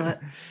is a lot.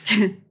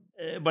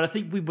 But I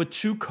think we were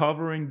two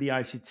covering the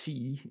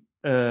ICT,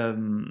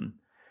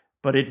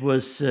 but it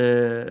was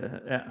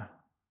that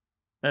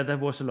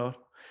was a lot.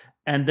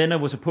 And then I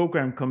was a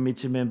program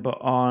committee member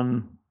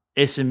on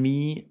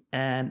SME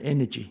and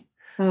energy,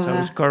 so I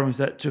was covering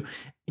that too.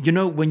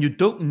 When you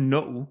don't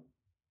know,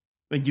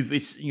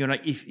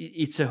 if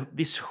it's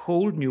this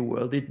whole new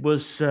world. It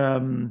was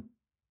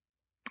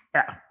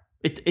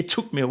It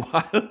took me a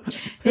while.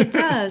 It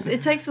does.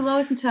 It takes a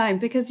long time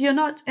because you're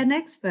not an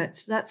expert.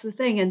 That's the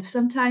thing. And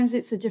sometimes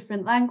it's a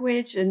different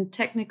language and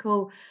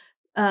technical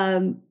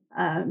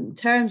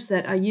terms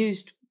that are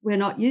used. We're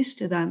not used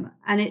to them.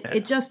 And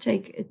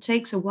it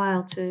takes a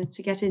while to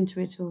get into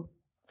it all.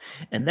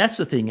 And that's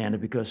the thing, Anna,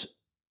 because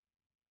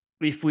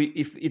if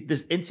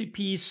the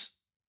NCP's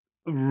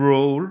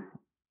role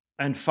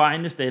and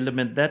finest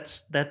element,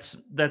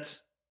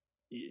 that's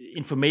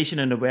information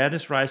and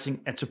awareness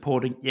rising and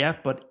supporting,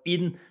 but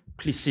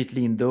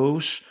implicitly in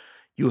those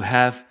you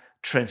have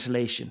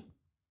translation.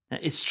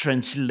 It's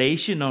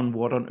translation on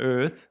what on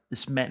earth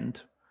is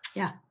meant.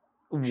 Yeah.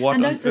 What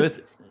on earth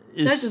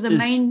is... Those are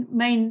the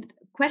main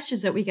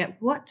questions that we get.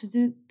 What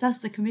does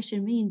the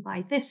Commission mean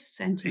by this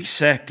sentence?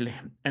 Exactly.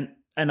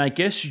 And I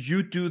guess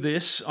you do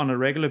this on a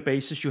regular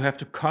basis. You have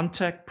to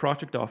contact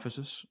project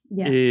officers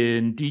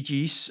in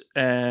DGs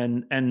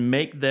and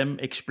make them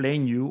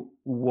explain you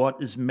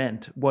what is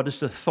meant. What is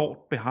the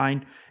thought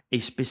behind a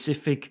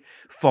specific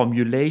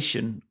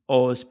formulation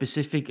or a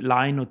specific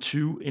line or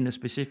two in a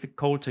specific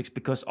context?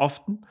 Because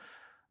often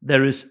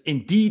there is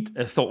indeed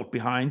a thought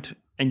behind,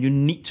 and you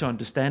need to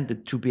understand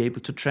it to be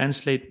able to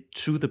translate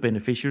to the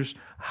beneficiaries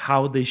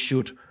how they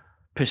should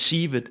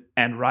perceive it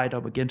and write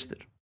up against it.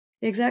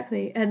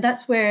 Exactly. And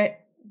that's where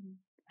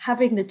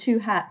having the two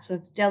hats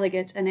of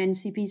delegate and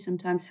NCP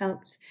sometimes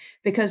helps,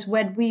 because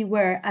when we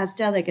were as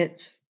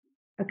delegates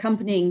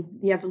accompanying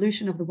the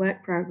evolution of the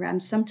work program,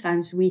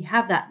 sometimes we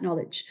have that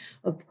knowledge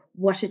of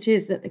what it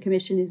is that the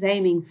Commission is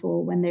aiming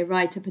for when they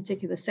write a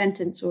particular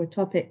sentence or a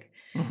topic.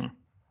 Mm-hmm.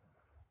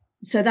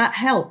 So that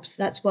helps.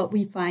 That's what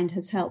we find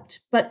has helped.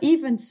 But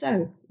even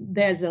so,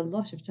 there's a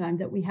lot of time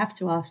that we have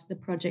to ask the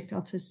project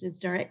officers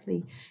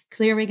directly,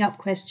 clearing up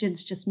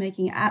questions, just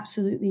making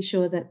absolutely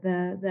sure that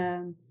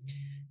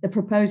the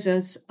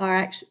proposers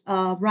are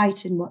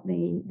right in what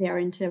they are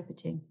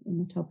interpreting in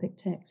the topic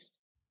text.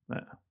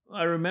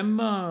 I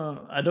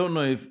remember,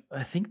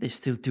 I think they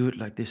still do it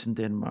like this in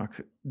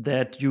Denmark,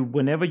 that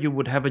whenever you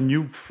would have a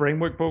new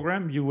framework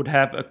program, you would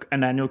have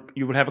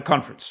a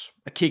conference,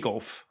 a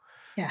kickoff.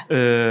 Yeah.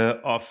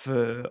 Of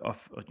a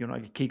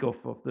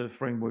kickoff of the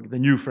framework, the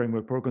new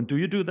framework program. Do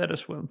you do that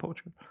as well in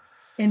Portugal?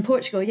 In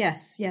Portugal,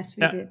 yes,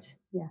 we did.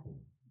 Yeah.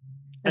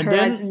 The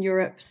Horizon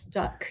Europe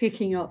start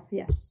kicking off,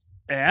 yes.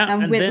 Yeah,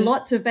 and with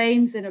lots of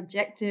aims and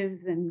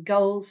objectives and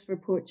goals for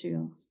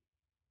Portugal.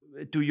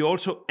 Do you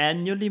also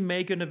annually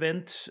make an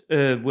event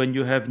when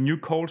you have new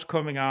calls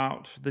coming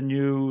out, the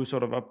new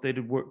sort of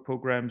updated work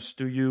programs?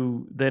 Do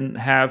you then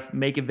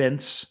make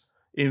events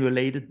in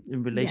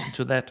relation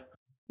to that?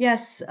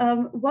 Yes,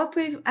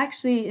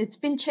 it's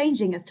been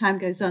changing as time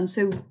goes on.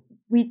 So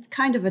we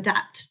kind of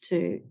adapt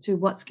to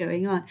what's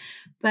going on.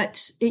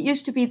 But it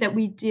used to be that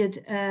we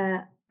did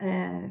a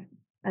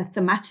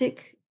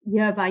thematic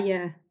year by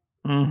year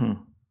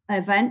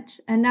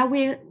event. And now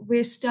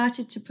we're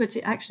started to put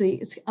it,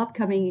 actually, it's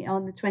upcoming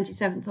on the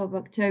 27th of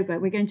October.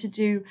 We're going to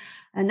do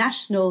a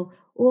national,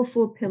 all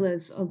 4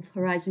 pillars of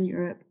Horizon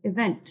Europe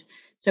event.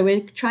 So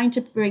we're trying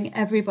to bring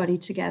everybody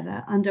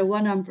together under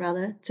one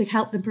umbrella to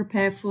help them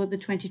prepare for the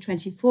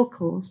 2024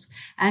 course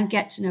and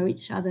get to know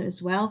each other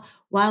as well,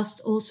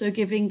 whilst also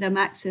giving them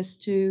access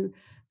to,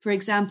 for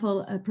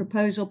example, a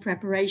proposal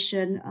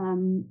preparation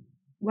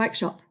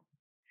workshop.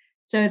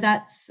 So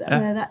that's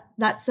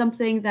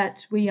something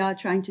that we are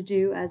trying to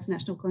do as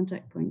national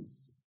contact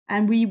points,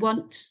 and we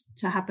want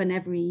to happen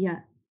every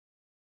year.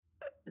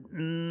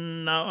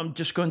 Now I'm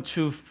just going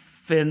to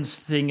fence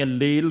thing a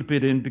little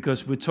bit in,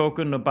 because we're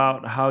talking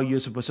about how you're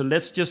supposed. So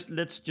let's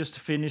just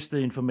finish the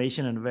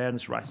information and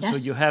awareness, right?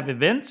 Yes. So you have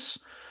events,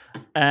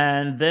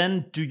 and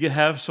then do you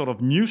have sort of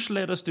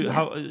newsletters?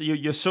 How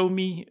your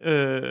SoMe?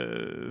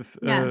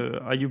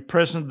 Are you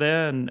present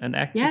there and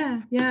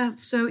active? Yeah.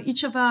 So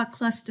each of our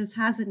clusters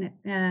has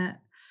a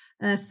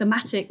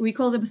thematic. We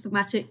call them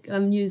thematic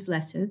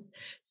newsletters.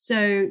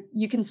 So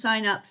you can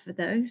sign up for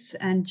those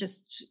and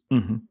just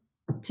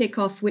tick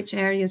off which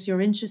areas you're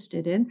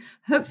interested in.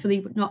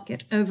 Hopefully not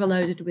get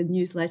overloaded with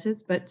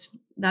newsletters, but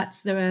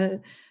that's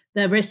the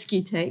risk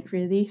you take,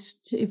 really.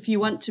 If you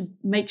want to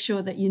make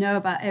sure that you know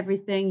about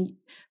everything,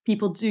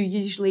 people do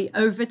usually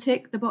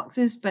overtick the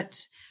boxes,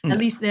 but at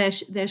least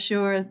they're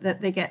sure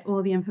that they get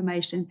all the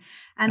information.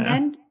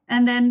 And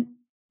then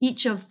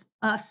each of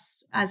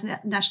us as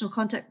national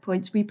contact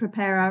points, we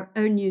prepare our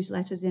own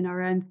newsletters in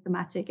our own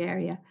thematic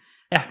area.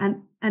 Yeah.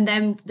 And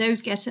then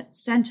those get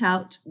sent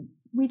out.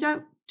 We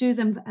don't do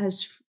them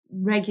as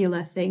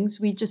regular things.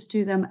 We just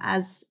do them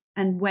as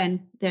and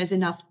when there's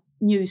enough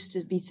news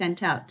to be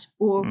sent out,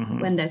 or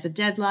when there's a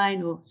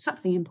deadline or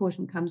something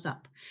important comes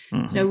up.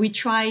 So we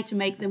try to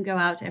make them go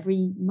out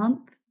every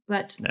month,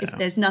 but if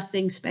there's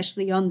nothing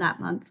especially on that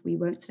month, we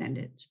won't send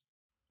it.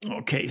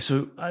 Okay,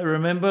 so I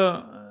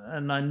remember,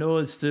 and I know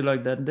it's still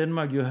like that in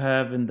Denmark, you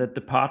have in that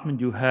department,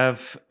 you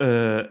have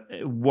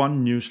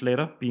one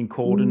newsletter being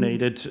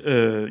coordinated,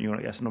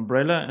 as an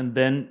umbrella, and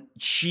then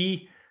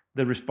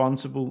the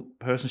responsible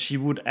person, she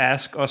would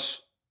ask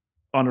us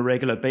on a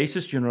regular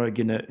basis, like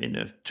in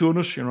a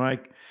turnus,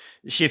 like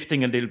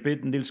shifting a little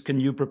bit. Niels, can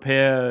you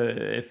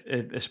prepare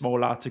a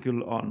small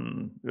article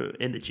on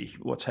energy,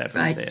 what's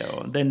happening there?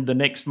 And then the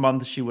next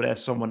month she would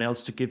ask someone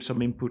else to give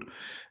some input.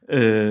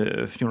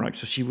 So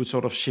she would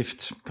sort of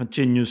shift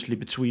continuously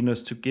between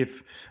us to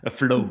give a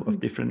flow of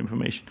different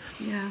information.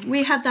 Yeah,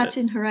 we had that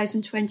in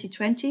Horizon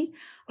 2020.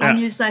 Our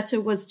newsletter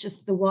was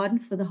just the one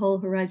for the whole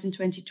Horizon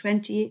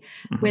 2020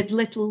 with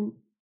little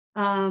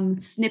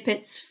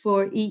snippets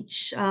for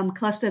each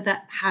cluster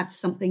that had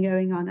something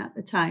going on at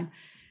the time.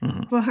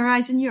 For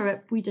Horizon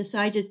Europe, we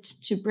decided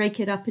to break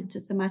it up into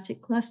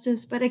thematic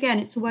clusters. But again,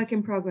 it's a work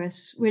in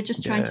progress. We're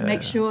just trying to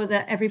make sure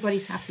that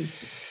everybody's happy.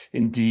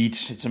 Indeed.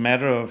 It's a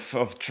matter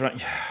of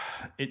trying.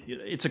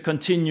 It's a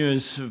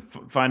continuous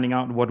finding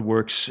out what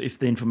works if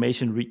the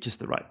information reaches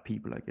the right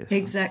people, I guess.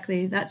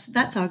 Exactly.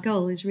 That's our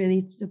goal, is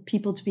really for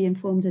people to be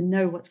informed and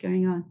know what's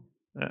going on.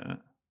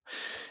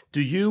 Do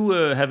you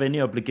have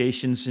any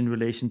obligations in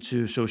relation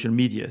to social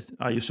media?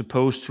 Are you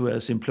supposed to,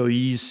 as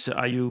employees,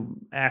 are you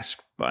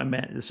asked by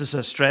this is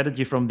a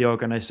strategy from the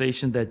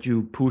organization that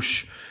you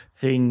push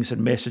things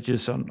and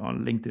messages on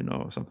LinkedIn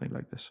or something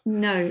like this?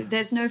 No,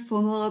 there's no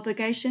formal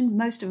obligation.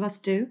 Most of us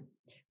do.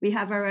 We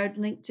have our own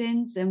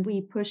LinkedIns and we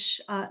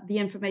push the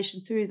information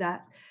through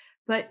that.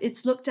 But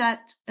it's looked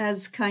at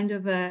as kind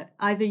of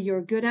either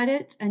you're good at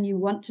it and you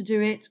want to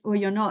do it, or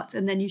you're not,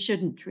 and then you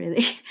shouldn't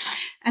really.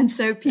 And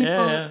so people...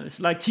 Yeah, it's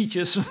like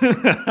teachers.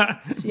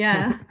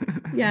 yeah.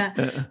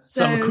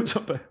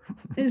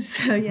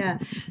 So yeah.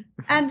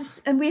 And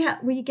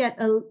we get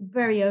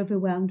very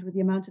overwhelmed with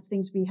the amount of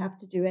things we have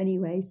to do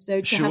anyway.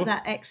 So to have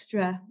that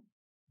extra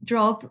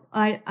job,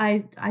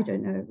 I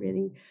don't know,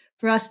 really.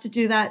 For us to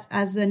do that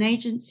as an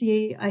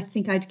agency, I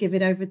think I'd give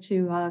it over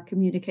to our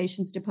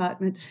communications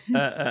department.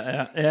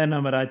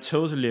 But I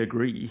totally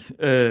agree.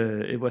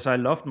 I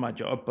loved my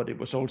job, but it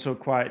was also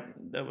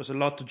there was a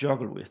lot to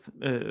juggle with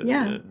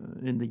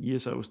in the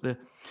years I was there.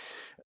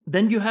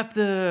 Then you have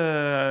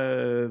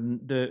the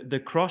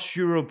cross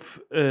Europe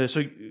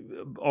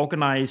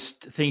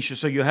organized things.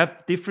 So you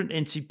have different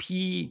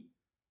NCP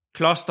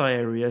cluster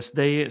areas.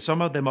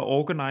 Some of them are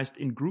organized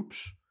in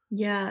groups.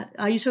 Yeah.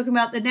 Are you talking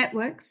about the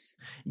networks?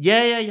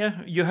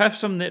 Yeah. You have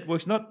some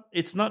networks.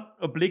 It's not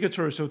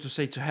obligatory, so to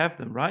say, to have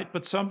them, right?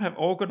 But some have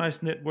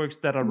organized networks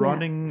that are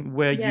running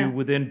where you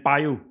within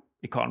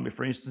bioeconomy,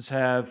 for instance,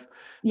 have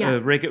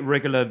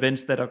regular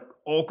events that are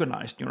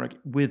organized,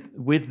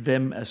 with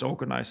them as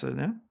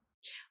organizers.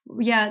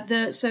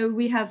 Yeah. So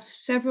we have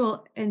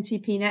several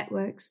NCP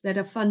networks that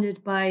are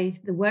funded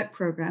by the work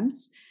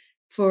programs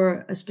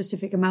for a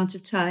specific amount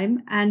of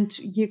time. And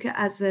you can,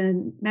 as a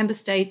member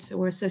state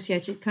or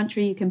associated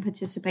country, you can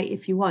participate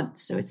if you want.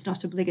 So it's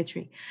not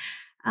obligatory.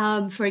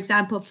 For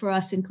example, for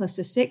us in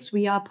Cluster 6,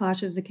 we are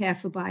part of the Care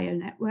for Bio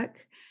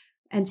network,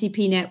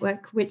 NCP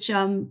network, which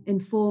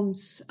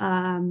informs,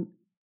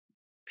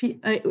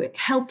 it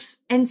helps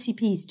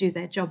NCPs do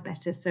their job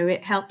better. So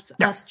it helps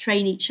us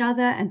train each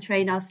other and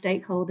train our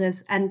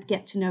stakeholders and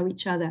get to know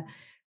each other.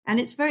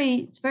 And it's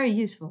very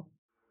useful.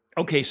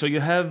 Okay, so you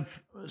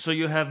have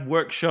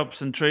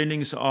workshops and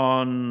trainings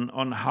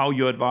on how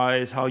you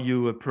advise, how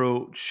you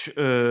approach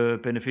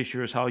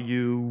beneficiaries, how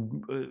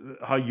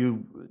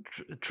you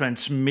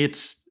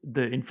transmit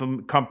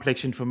the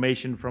complex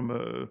information from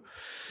a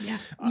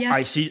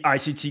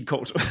ICT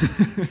course.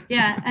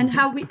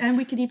 and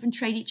we can even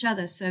train each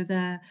other. So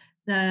the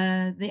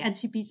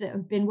NCPs that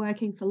have been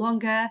working for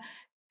longer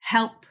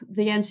help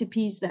the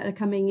NCPs that are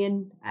coming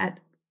in at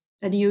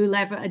a newer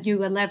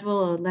level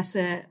or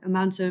lesser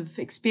amount of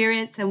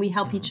experience, and we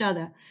help each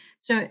other.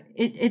 So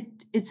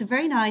it's a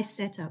very nice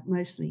setup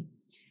mostly,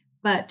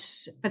 but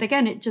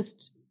again, it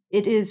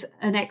is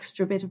an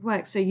extra bit of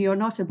work. So you're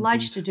not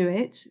obliged to do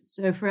it.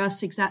 So for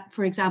us,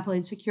 for example,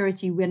 in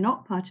security, we're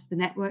not part of the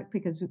network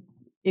because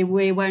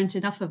we weren't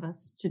enough of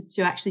us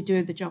to actually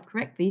do the job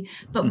correctly,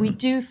 but we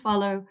do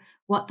follow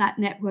what that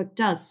network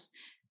does.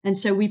 And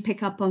so we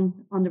pick up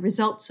on the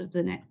results of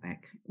the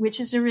network, which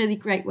is a really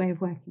great way of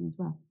working as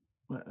well.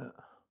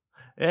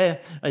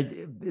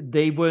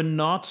 They were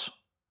not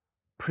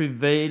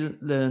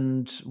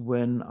prevalent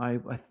when I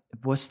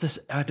was this.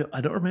 I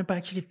don't remember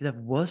actually if there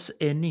was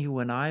any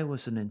when I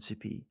was an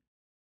NCP.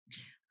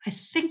 I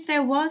think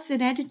there was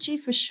in energy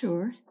for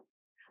sure.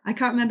 I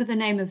can't remember the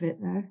name of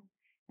it though.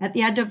 At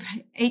the end of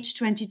H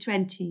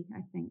 2020,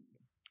 I think.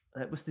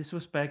 This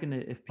was back in the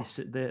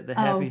FP, the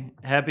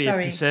happy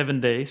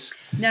FP7 days.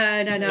 No.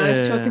 I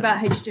was talking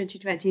about H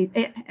 2020.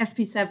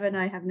 FP7,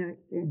 I have no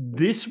experience with.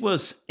 This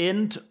was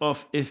end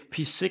of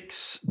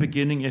FP6,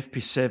 beginning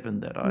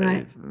FP7 that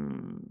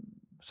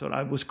so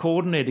I was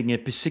coordinating a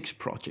FP6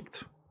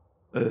 project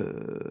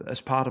as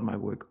part of my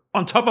work.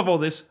 On top of all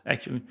this,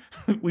 actually,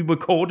 we were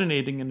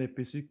coordinating an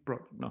FP6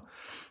 project. No.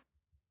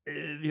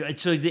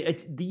 So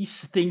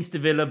these things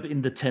develop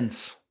in the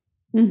tens.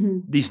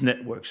 These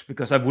networks,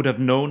 because I would have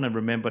known and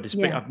remembered this.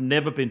 I've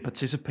never been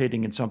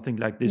participating in something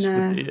like this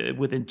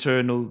with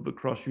internal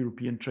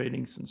cross-European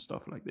trainings and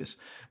stuff like this,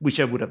 which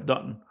I would have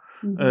done.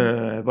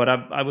 But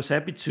I was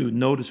happy to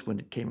notice when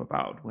it came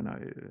about when I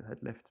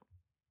had left.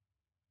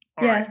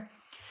 All right.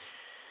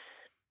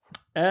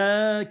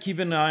 Keep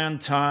an eye on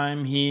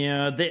time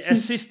here. The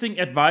assisting,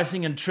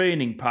 advising, and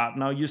training part.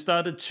 Now you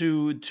started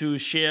to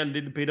share a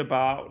little bit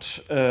about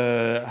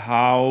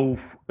how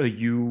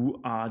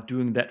you are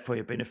doing that for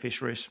your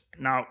beneficiaries.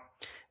 Now,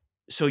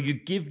 so you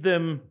give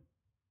them.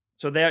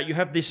 So there you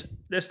have this.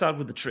 Let's start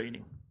with the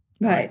training.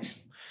 Right.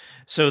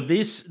 So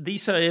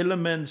these are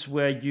elements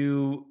where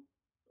you.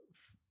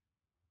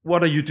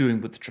 What are you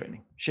doing with the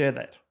training? Share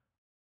that.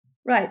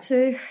 Right.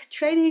 So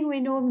training, we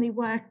normally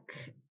work.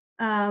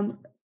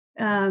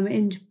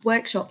 In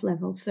workshop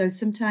levels. So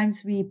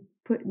sometimes we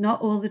put,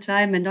 not all the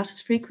time and not as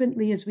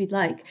frequently as we'd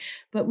like,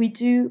 but we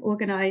do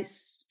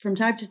organize from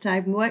time to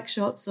time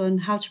workshops on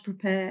how to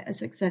prepare a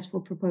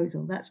successful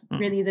proposal. That's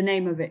really the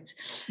name of it.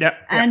 Yeah.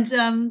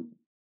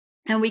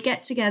 And we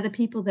get together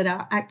people that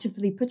are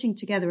actively putting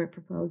together a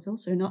proposal.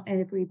 So not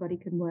everybody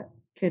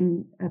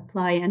can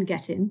apply and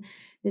get in.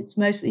 It's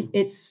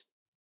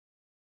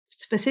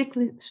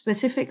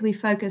specifically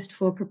focused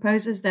for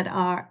proposers that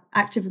are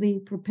actively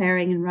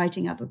preparing and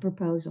writing up a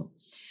proposal.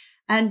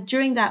 And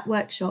during that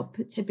workshop,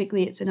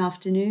 typically it's an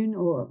afternoon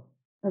or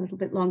a little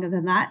bit longer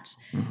than that.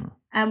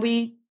 And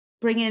we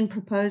bring in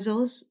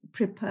proposers,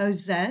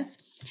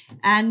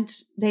 and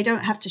they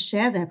don't have to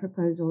share their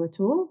proposal at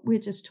all. We're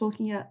just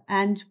talking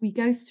and we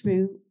go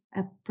through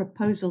a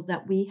proposal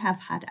that we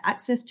have had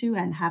access to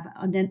and have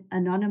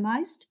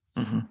anonymized.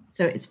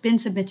 So it's been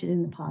submitted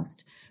in the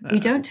past. We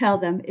don't tell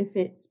them if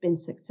it's been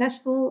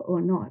successful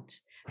or not,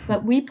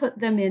 but we put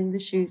them in the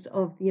shoes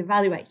of the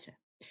evaluator.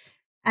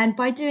 And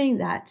by doing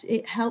that,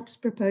 it helps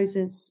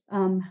proposers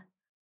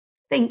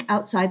think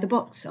outside the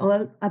box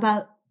or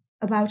about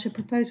a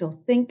proposal.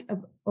 Think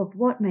of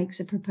what makes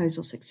a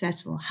proposal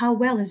successful. How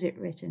well is it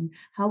written?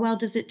 How well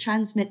does it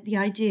transmit the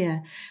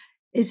idea?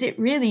 Is it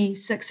really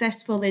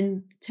successful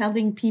in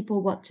telling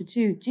people what to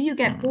do? Do you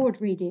get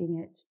bored reading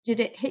it? Did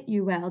it hit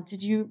you well?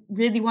 Did you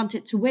really want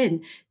it to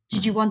win?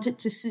 Did you want it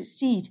to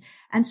succeed?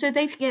 And so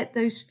they get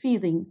those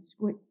feelings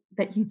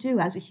that you do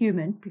as a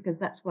human, because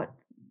that's what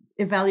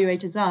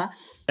evaluators are,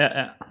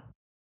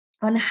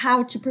 on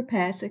how to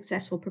prepare a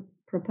successful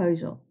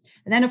proposal.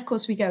 And then, of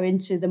course, we go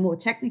into the more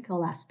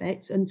technical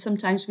aspects, and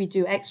sometimes we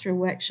do extra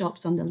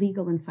workshops on the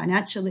legal and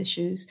financial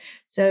issues.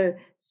 So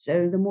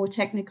the more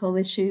technical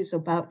issues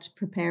about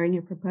preparing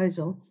a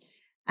proposal,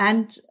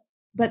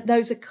 but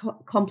those are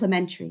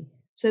complementary.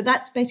 So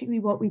that's basically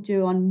what we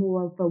do on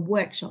more of a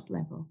workshop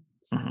level.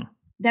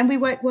 Then we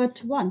work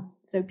one-to-one.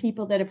 So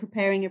people that are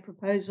preparing a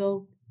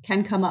proposal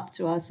can come up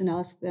to us and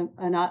ask them,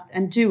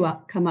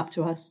 come up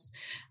to us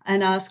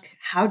and ask,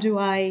 how do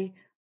I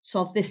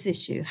solve this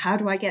issue? How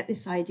do I get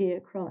this idea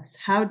across?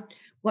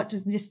 What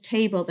does this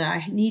table that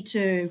I need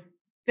to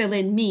fill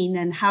in mean,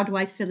 and how do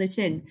I fill it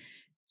in?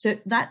 So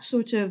that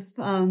sort of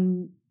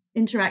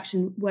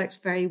interaction works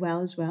very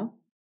well as well.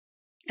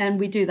 And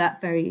we do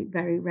that very,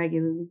 very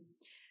regularly.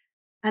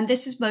 And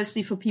this is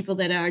mostly for people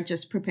that are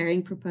just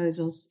preparing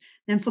proposals.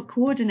 Then for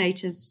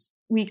coordinators,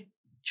 we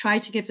try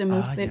to give them a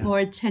little bit more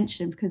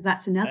attention, because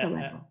that's another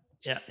level.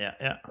 Yeah.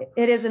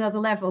 It is another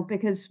level,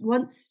 because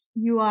once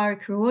you are a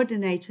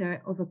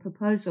coordinator of a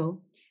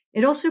proposal,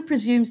 it also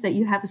presumes that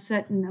you have a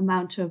certain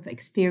amount of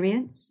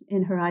experience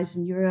in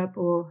Horizon Europe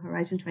or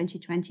Horizon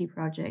 2020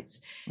 projects.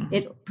 Mm-hmm.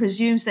 It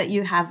presumes that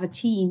you have a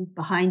team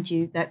behind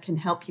you that can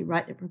help you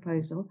write the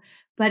proposal.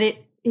 But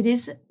it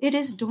is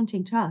a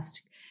daunting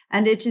task.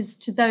 And it is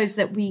to those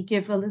that we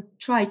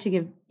try to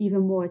give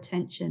even more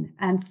attention.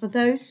 And for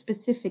those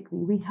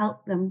specifically, we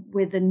help them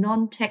with the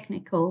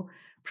non-technical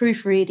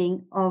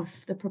proofreading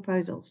of the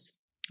proposals.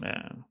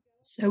 Yeah.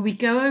 So we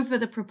go over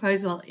the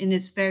proposal in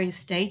its various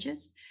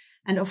stages.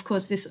 And of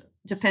course, this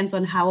depends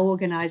on how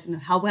organized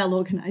and how well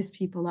organized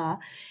people are,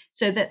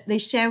 so that they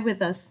share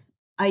with us,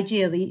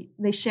 ideally,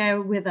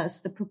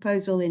 the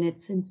proposal in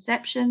its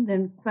inception,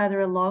 then further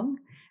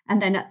along,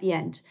 and then at the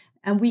end.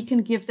 And we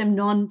can give them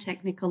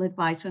non-technical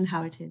advice on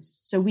how it is.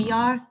 So we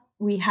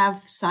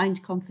have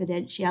signed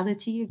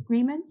confidentiality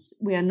agreements.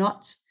 We are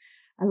not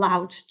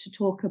allowed to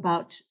talk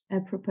about a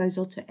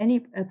proposal to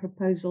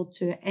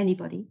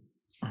anybody.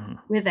 Mm-hmm.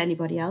 With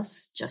anybody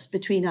else, just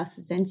between us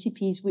as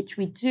NCPs, which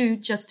we do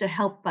just to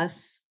help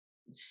us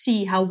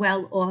see how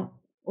well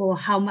or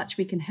how much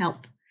we can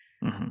help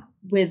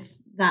with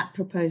that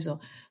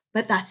proposal.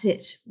 But that's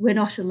it. We're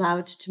not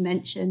allowed to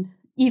mention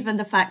even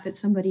the fact that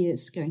somebody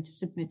is going to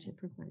submit a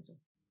proposal.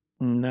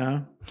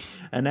 No.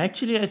 And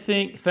actually, I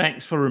think,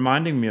 thanks for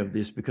reminding me of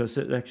this, because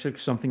it's actually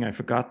something I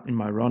forgot in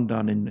my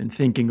rundown in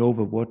thinking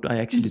over what I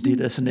actually did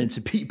as an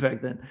NCP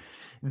back then.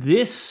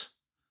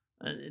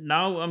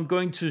 Now I'm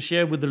going to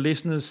share with the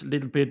listeners a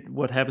little bit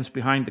what happens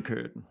behind the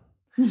curtain.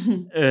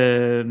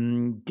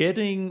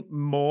 Getting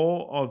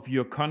more of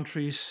your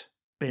country's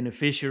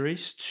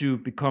beneficiaries to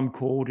become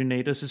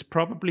coordinators is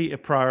probably a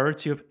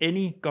priority of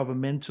any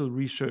governmental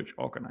research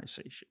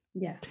organization.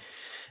 Yeah.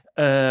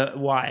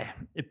 Why?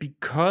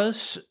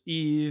 Because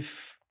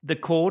if the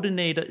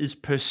coordinator is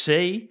per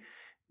se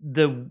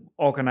the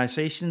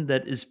organization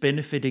that is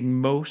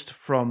benefiting most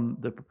from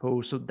the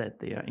proposal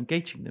that they are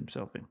engaging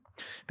themselves in,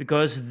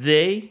 because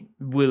they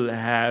will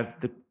have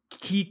the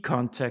key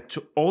contact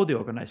to all the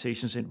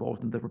organizations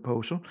involved in the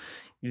proposal.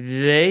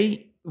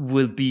 They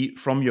will be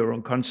from your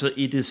own country.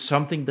 It is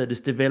something that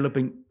is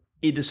developing.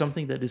 It is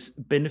something that is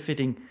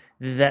benefiting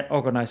that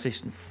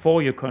organization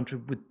for your country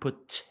with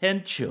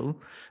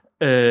potential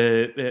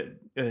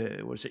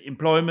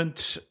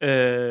employment,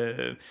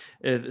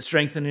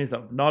 strengthening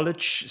of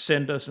knowledge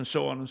centers, and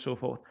so on and so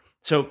forth.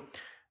 So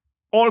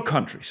all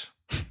countries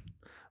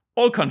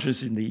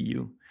in the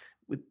EU,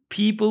 with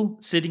people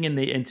sitting in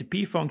the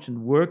NCP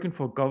function, working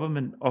for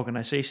government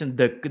organization,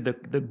 the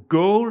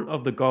goal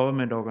of the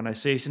government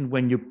organization,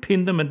 when you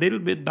pin them a little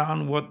bit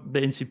down what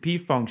the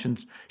NCP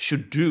functions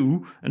should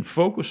do and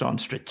focus on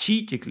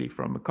strategically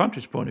from a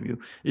country's point of view,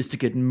 is to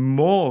get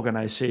more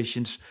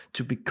organizations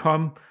to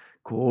become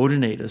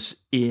coordinators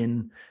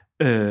in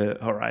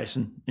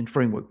Horizon, in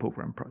framework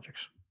program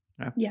projects.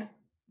 Yeah,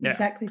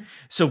 exactly.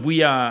 So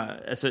we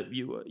are, as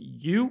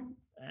you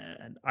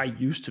and I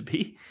used to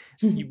be,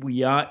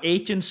 we are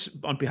agents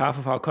on behalf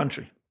of our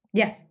country.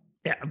 Yeah.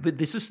 Yeah, but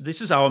this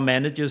is our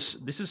managers,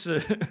 this is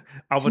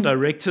our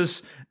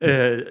directors'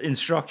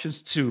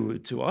 instructions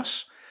to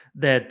us,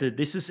 that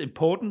this is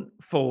important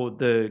for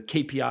the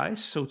KPIs,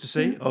 so to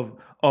say, of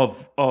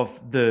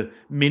the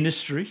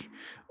ministry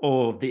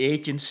or the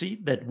agency,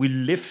 that we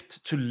lift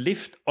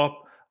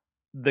up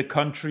the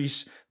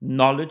country's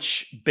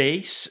knowledge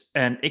base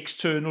and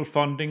external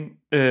funding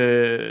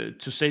to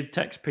save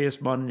taxpayers'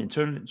 money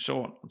internally, and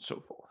so on and so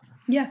forth.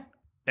 Yeah.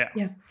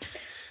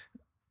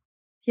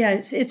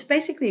 It's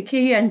basically a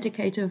key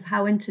indicator of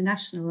how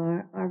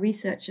international our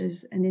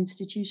researchers and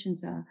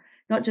institutions are.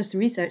 Not just the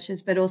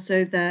researchers, but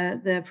also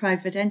the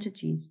private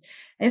entities.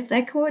 If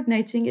they're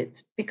coordinating,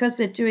 it's because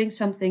they're doing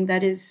something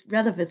that is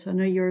relevant on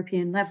a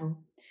European level.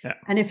 Yeah.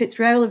 And if it's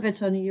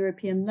relevant on a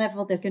European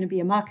level, there's going to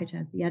be a market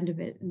at the end of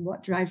it. And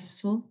what drives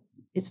us all?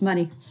 It's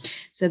money.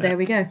 So there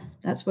we go.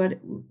 That's what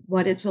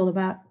it's all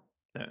about.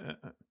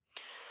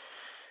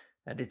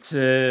 And it's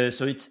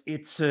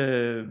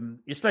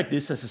like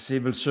this as a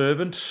civil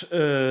servant.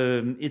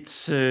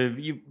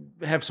 You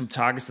have some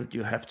targets that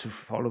you have to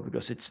follow,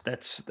 because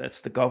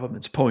that's the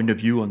government's point of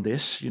view on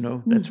this.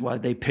 That's why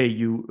they pay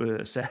you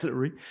a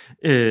salary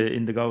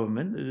in the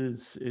government.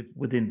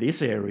 Within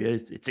this area,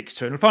 it's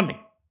external funding.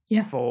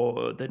 Yeah.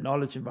 For the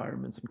knowledge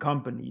environments and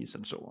companies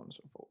and so on and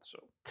so forth. So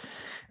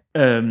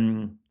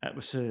that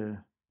was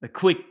a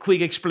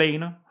quick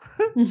explainer.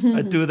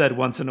 I do that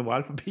once in a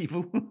while for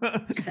people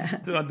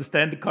to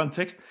understand the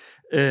context,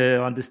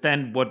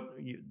 understand what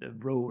the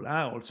role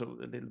are, also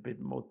a little bit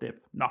more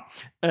depth.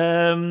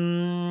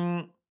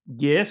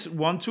 Yes,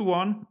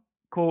 one-to-one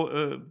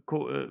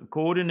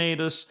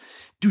coordinators.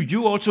 Do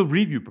you also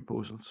review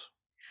proposals?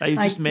 You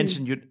just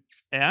mentioned you.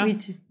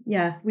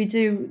 Yeah, we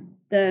do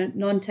the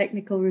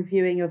non-technical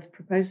reviewing of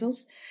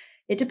proposals.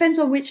 It depends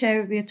on which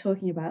area we're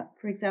talking about.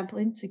 For example,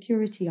 in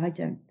security,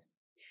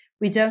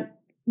 we don't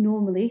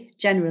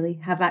generally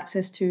have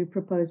access to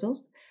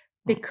proposals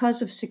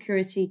because of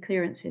security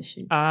clearance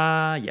issues.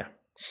 Yeah.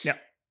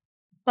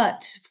 But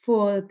But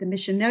for the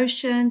mission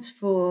notions,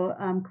 for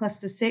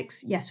cluster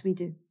 6, yes, we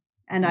do.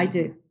 And I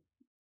do.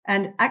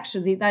 And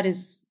actually, that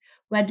is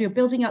when you're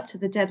building up to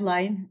the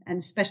deadline, and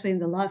especially in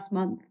the last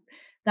month,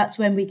 that's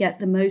when we get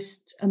the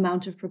most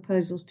amount of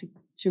proposals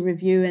to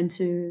review and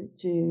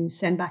to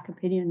send back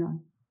opinion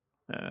on.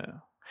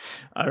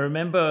 I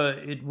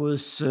remember it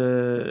was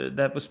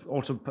that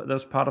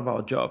was part of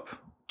our job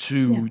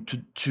to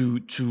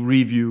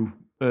review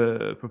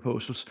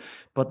proposals,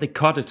 but they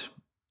cut it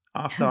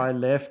after I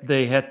left.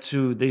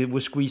 They were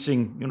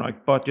squeezing,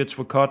 like budgets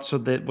were cut, so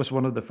that was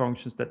one of the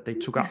functions that they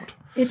took out.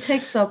 It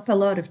takes up a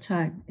lot of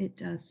time. It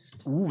does.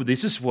 Ooh,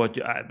 this is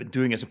what I've been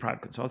doing as a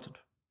private consultant.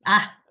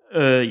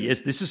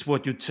 Yes, this is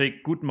what you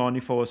take good money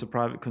for as a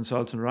private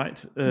consultant,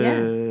 right?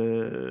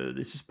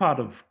 This is part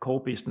of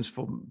core business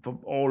for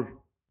all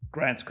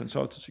grants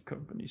consultancy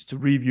companies to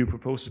review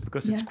proposals,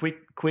 because it's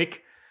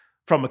quick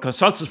from a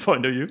consultant's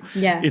point of view.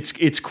 Yeah,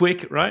 it's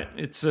quick, right?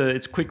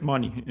 It's quick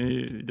money.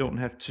 You don't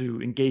have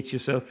to engage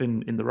yourself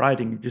in the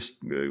writing. You just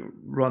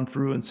run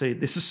through and say,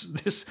 this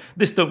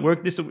don't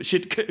work. This don't,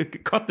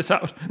 shit. Cut this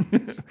out.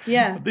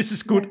 Yeah, this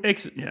is good.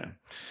 Exit. Yeah.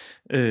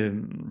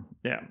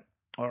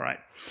 All right.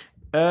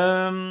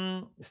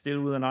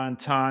 Still with an eye on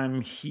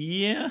time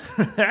here.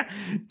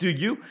 Do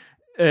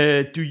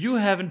you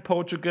have in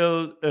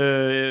Portugal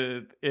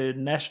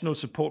national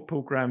support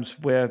programs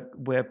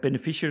where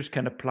beneficiaries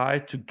can apply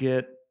to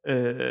get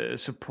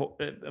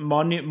support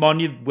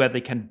money where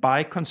they can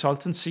buy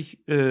consultancy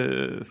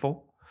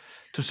for?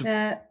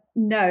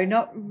 No,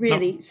 not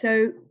really. No.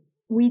 So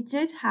we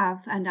did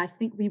have, and I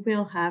think we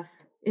will have,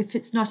 if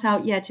it's not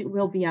out yet, it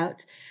will be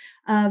out.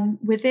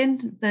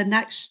 Within the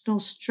national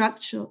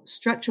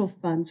structural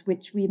funds,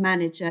 which we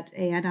manage at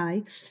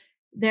ANI,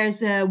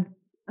 there's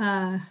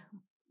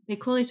they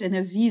call it an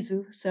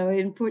aviso, so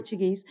in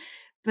Portuguese,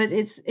 but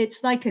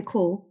it's like a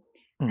call,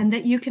 and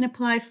that you can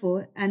apply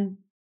for, and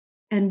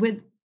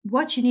with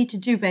what you need to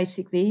do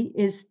basically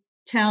is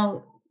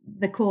tell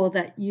the call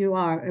that you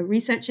are a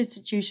research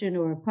institution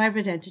or a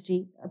private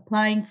entity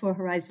applying for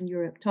Horizon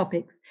Europe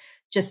topics.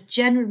 Just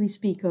generally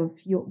speak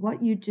of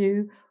what you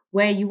do,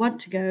 where you want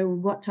to go,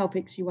 and what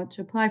topics you want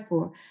to apply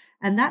for.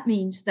 And that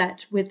means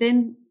that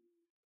within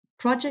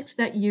projects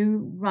that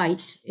you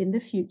write in the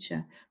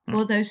future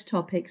for those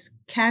topics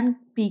can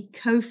be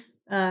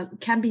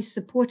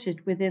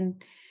supported within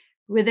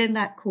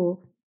that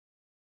call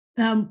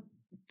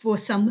for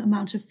some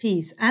amount of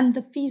fees. And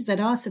the fees that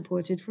are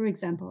supported, for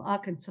example, are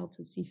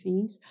consultancy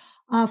fees,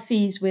 are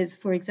fees with,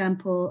 for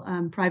example,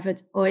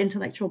 private or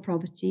intellectual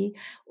property,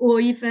 or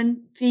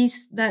even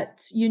fees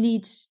that you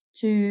need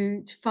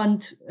to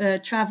fund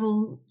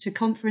travel to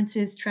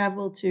conferences,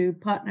 travel to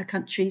partner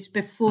countries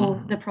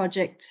before the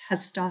project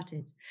has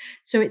started.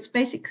 So it's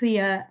basically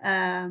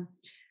a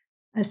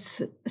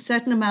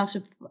certain amount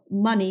of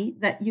money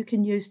that you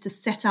can use to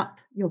set up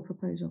your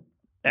proposal.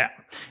 Yeah,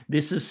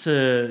 this is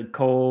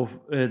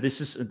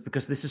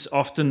because this is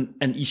often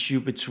an issue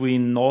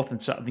between North and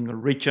South,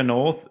 richer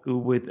North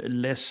with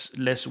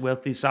less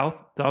wealthy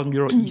Southern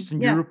Europe,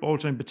 Eastern Europe,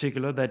 also in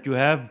particular, that you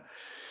have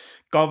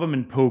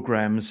government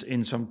programs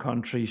in some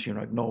countries,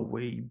 like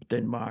Norway,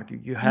 Denmark.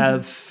 You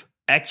have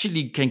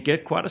actually can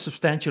get quite a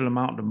substantial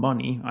amount of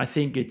money. I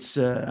think it's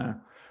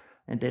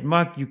in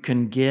Denmark you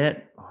can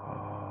get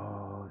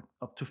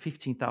up to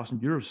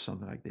 15,000 euros,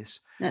 something like this.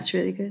 That's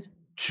really good.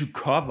 To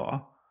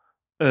cover.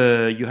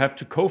 You have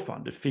to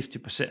co-fund it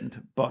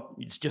 50%, but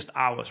it's just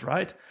hours,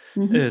 right?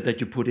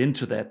 That you put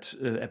into that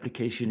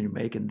application you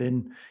make, and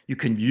then you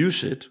can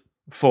use it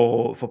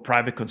for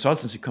private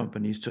consultancy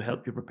companies to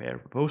help you prepare a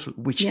proposal,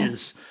 which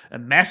is a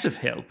massive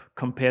help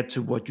compared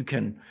to what you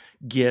can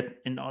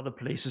get in other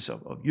places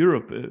of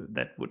Europe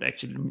that would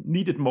actually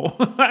need it more,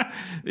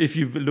 if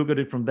you look at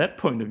it from that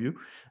point of view,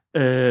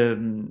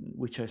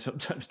 which I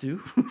sometimes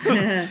do.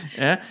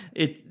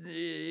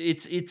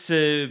 It's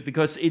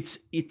because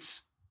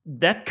it's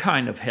that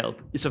kind of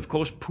help is, of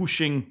course,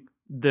 pushing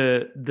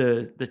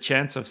the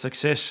chance of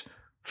success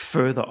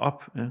further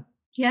up.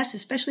 Yes,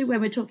 especially when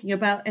we're talking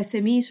about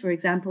SMEs, for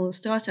example, or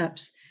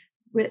startups.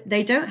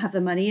 They don't have the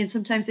money, and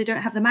sometimes they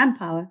don't have the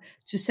manpower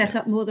to set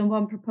up more than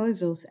one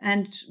proposals.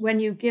 And when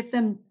you give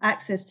them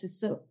access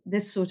to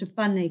this sort of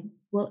funding,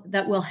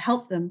 that will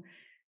help them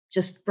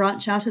just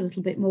branch out a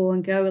little bit more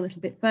and go a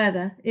little bit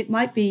further. It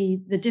might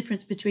be the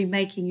difference between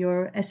making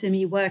your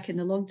SME work in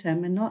the long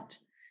term and not.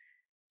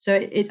 So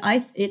I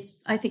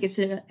think it's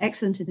an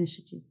excellent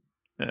initiative.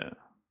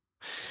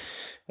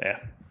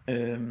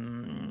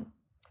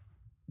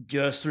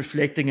 Just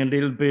reflecting a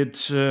little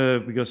bit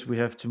because we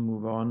have to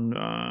move on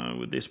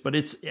with this. But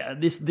it's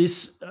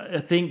this. I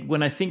think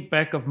when I think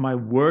back of my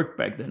work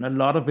back then, a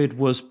lot of it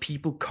was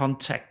people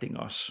contacting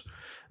us,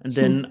 and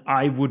then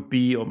I would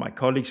be, or my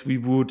colleagues, we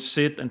would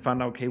sit and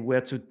find out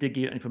where to dig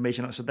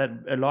information out. So that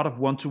a lot of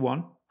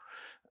one-to-one.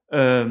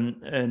 So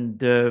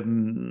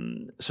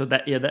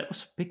that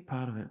was a big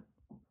part of it.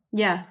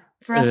 Yeah,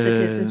 for us it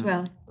is as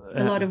well.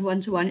 A lot of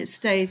one-to-one. It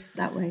stays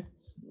that way.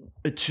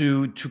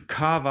 To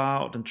carve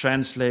out and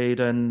translate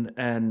and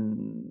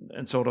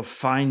sort of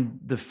find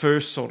the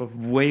first sort of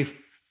way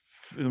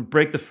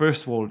break the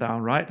first wall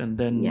down, right? And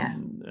then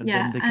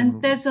then they can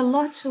move. There's a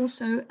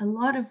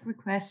lot of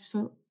requests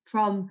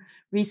from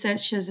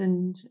researchers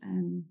and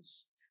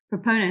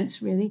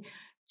proponents really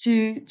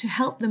to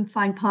help them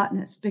find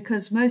partners,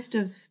 because most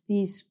of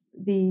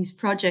these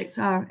projects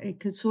are a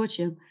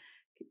consortium,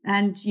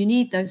 and you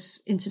need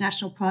those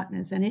international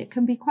partners, and it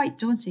can be quite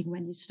daunting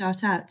when you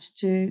start out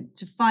to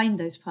find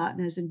those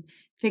partners and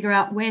figure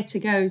out where to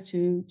go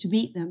to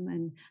meet them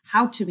and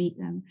how to meet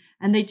them.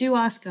 And they do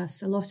ask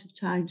us a lot of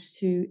times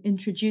to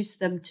introduce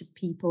them to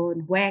people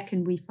and where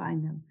can we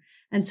find them.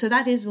 And so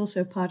that is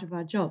also part of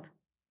our job.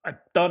 I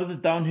dotted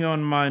it down here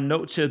on my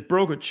notes here.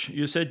 Brokerage.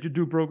 You said you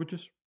do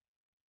brokerages?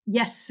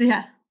 Yes,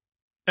 yeah.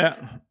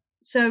 Yeah.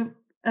 So,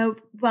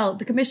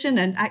 the Commission,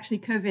 and actually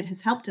COVID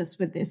has helped us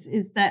with this,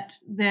 is that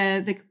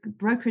the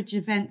brokerage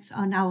events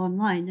are now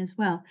online as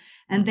well.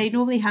 And they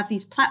normally have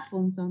these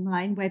platforms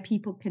online where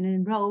people can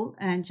enroll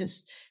and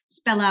just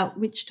spell out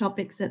which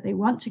topics that they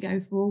want to go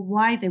for,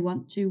 why they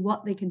want to,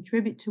 what they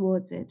contribute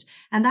towards it.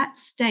 And that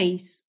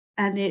stays,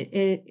 and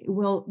it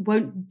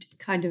won't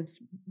kind of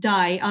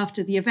die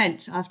after the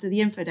event, after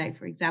the info day,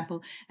 for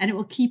example. And it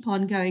will keep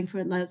on going for,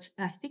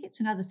 I think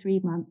it's another 3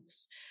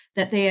 months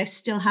that they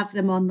still have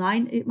them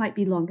online. It might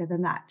be longer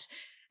than that.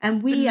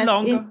 And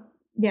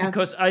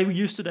because I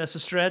used it as a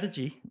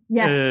strategy,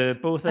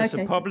 both as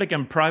a public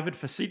and private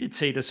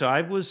facilitator. So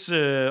I was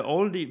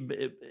all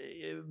the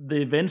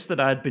events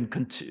that I had been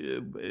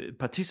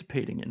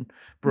participating in,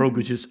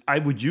 brokerages, I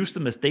would use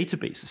them as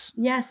databases.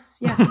 Yes,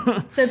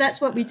 yeah. So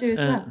that's what we do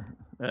as well.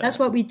 That's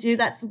what we do.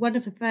 That's one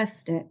of the first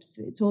steps.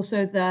 It's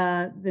also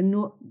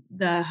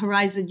the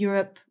Horizon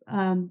Europe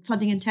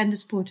Funding and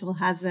Tenders portal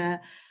has a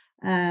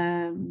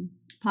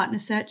partner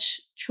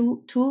search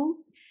tool.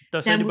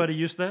 Does anybody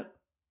use that?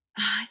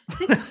 I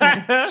think so.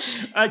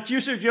 I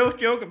used to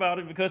joke about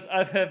it because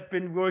I have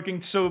been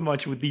working so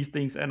much with these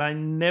things, and I've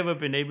never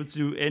been able to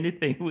do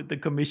anything with the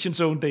Commission's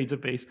own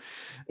database.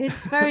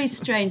 It's very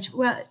strange.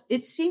 Well,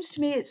 it seems to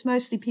me it's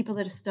mostly people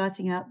that are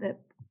starting out that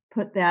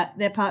put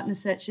their partner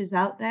searches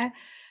out there.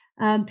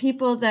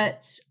 People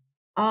that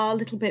are a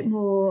little bit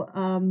more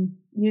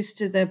used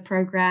to the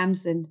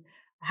programs and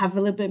have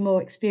a little bit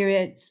more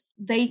experience,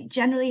 they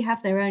generally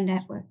have their own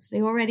networks.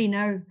 They already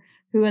know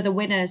who are the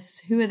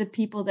winners, who are the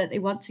people that they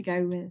want to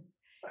go with.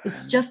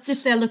 It's just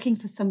if they're looking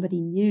for somebody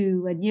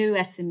new, a new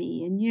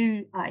SME, a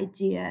new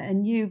idea, a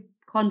new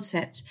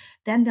concept,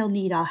 then they'll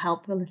need our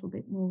help a little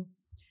bit more.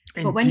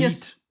 Indeed.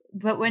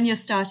 But when you're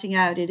starting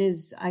out, it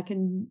is, I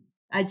can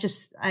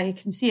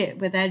see it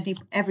with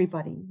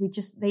everybody.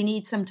 They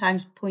need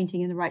sometimes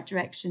pointing in the right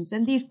directions.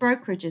 And these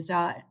brokerages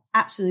are an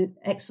absolute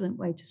excellent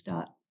way to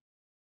start,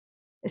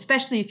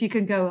 especially if you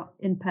can go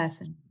in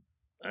person.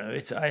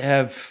 I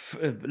have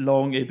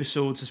long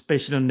episodes,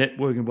 especially on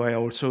networking, where I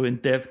also in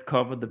depth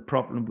cover the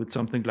problem with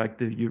something like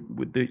the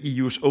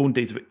EU's own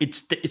database.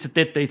 It's a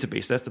dead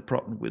database. That's the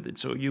problem with it.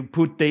 So you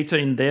put data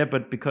in there,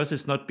 but because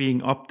it's not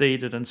being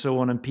updated and so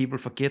on, and people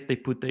forget they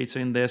put data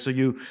in there. So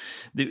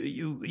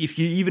if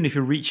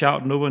you reach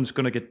out, no one's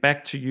going to get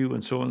back to you,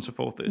 and so on and so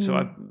forth.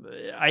 So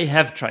I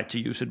have tried to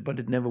use it, but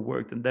it never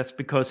worked, and that's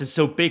because it's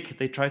so big.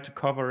 They try to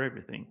cover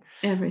everything.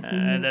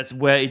 And that's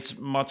where it's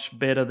much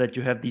better that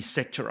you have these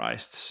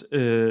sectorized sort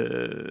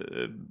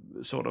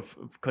of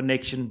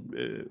connection.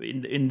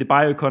 In the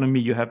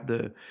bioeconomy, you have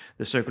the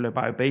circular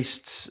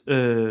bio-based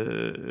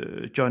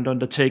joint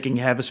undertaking.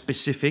 You have a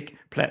specific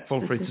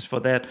platform, for instance, for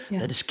that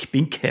is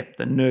being kept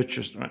and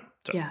nurtured. Right?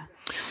 So. Yeah.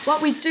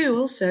 What we do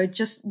also,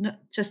 just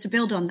to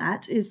build on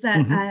that, is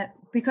that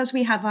because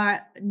we have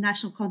our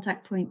national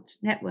contact point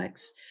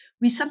networks,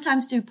 we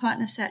sometimes do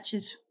partner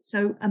searches.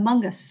 So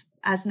among us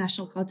as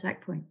national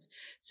contact points.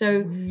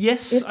 So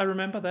yes, I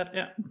remember that.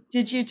 Yeah.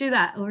 Did you do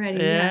that already?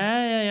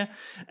 Yeah.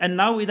 And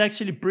now it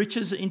actually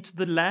bridges into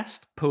the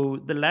last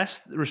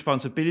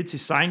responsibility,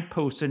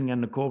 signposting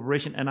and the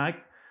cooperation. And I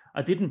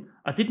didn't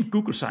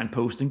Google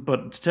signposting,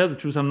 but to tell the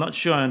truth, I'm not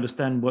sure I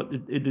understand what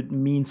it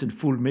means in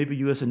full. Maybe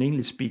you, as an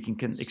English speaking,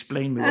 can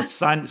explain me what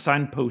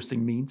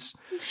signposting means.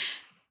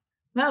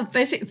 Well,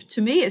 basically,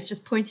 to me, it's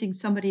just pointing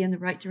somebody in the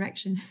right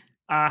direction.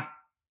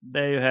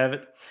 There you have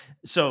it.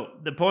 So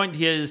the point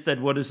here is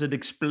that what is it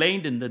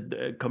explained in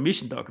the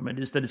Commission document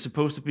is that it's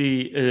supposed to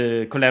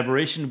be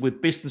collaboration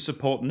with business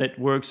support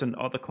networks and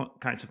other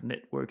kinds of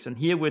networks. And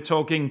here we're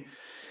talking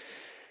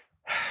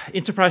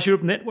Enterprise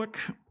Europe Network.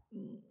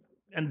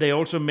 And they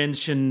also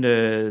mention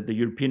the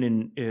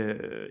European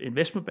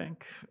Investment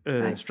Bank,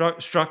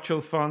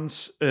 structural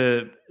funds.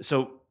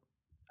 So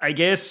I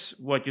guess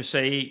what you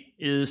say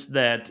is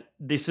that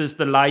this is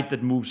the light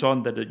that moves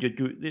on, that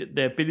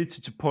the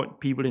ability to point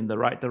people in the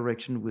right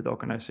direction with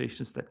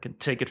organizations that can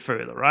take it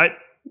further, right?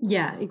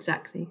 Yeah,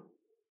 exactly.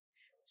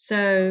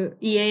 So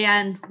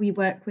EAN, we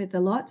work with a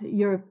lot.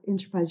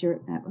 Enterprise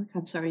Europe Network.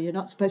 I'm sorry, you're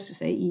not supposed to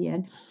say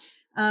EAN.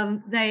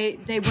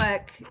 They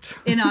work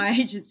in our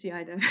agency,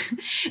 I know.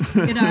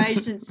 In our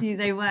agency,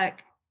 they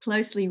work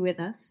closely with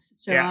us,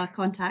 so our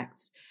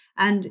contacts,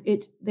 and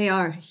they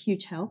are a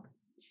huge help.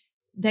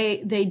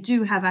 they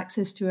do have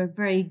access to a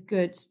very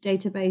good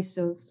database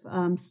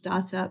of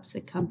startups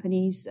and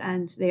companies,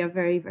 and they are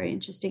very, very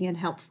interesting and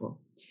helpful.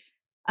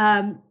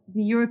 The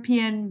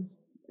European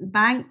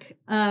Bank,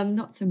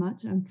 not so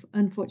much.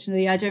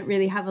 Unfortunately, I don't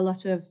really have a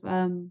lot of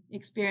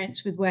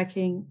experience with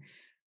working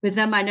with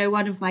them. I know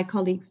one of my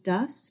colleagues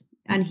does,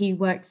 and he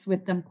works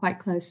with them quite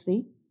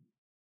closely.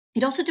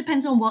 It also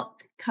depends on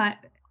what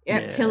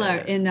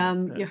pillar in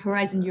your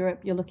Horizon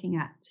Europe you're looking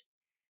at,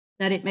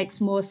 that it makes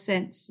more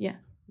sense. Yeah.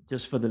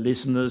 Just for the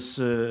listeners,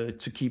 to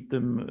take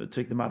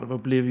them out of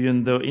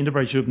oblivion, the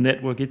Enterprise Europe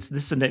Network, this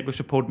is a network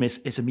support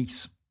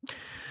SMEs.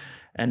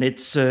 And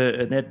it's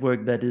a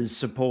network that is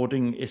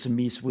supporting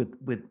SMEs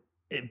with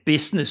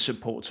business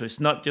support. So it's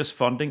not just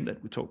funding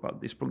that we talk about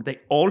this program. They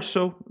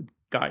also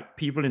guide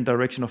people in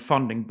direction of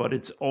funding, but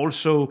it's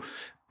also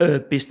a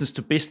business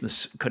to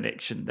business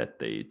connection that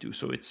they do.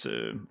 So it's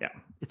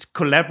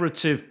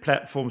collaborative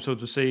platform, so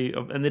to say,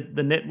 and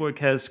the network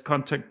has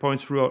contact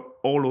points throughout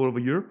all over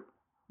Europe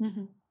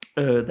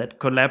that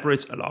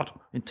collaborates a lot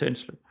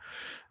intensely.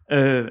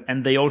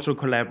 And they also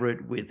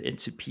collaborate with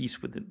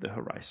NCPs within the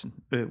Horizon,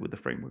 with the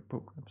framework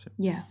programs.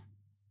 Yeah.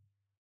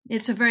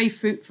 It's a very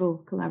fruitful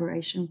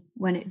collaboration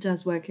when it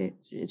does work.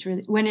 It's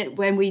really,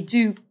 when we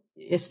do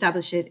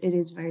establish it, it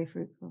is very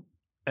fruitful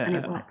and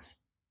it works.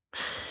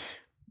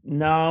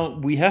 Now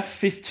we have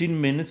 15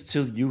 minutes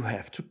till you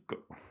have to go.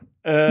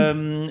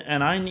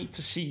 And I need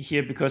to see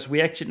here, because we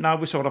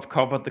sort of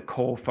covered the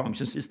core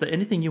functions. Is there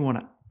anything you want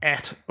to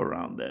add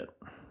around that?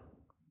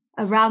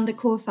 Around the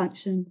core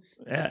functions?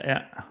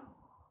 Yeah.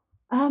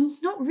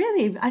 Not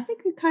really. I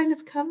think we kind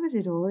of covered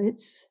it all.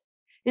 It's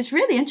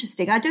really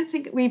interesting. I don't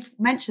think we've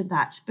mentioned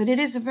that, but it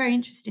is a very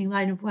interesting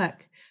line of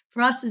work.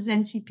 For us as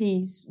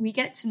NCPs, we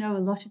get to know a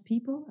lot of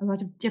people, a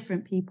lot of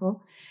different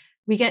people.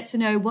 We get to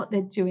know what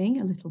they're doing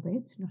a little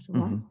bit, not a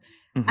lot.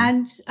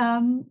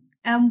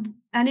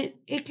 And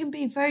it can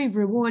be very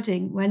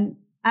rewarding when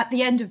at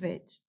the end of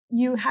it,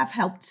 you have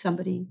helped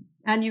somebody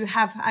and you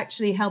have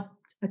actually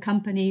helped a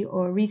company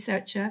or a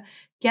researcher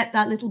get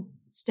that little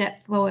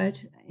step forward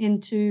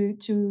into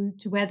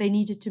where they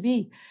needed to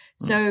be.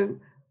 So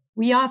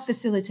we are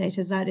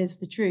facilitators, that is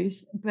the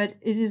truth, but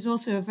it is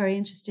also a very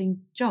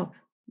interesting job.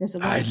 There's a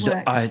lot of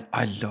work.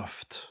 I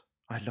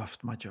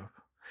loved my job.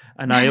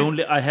 And I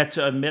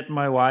met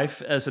my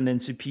wife as an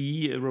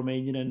NCP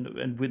Romanian,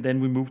 and then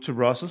we moved to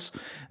Brussels.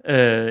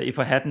 If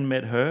I hadn't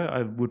met her,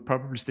 I would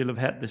probably still have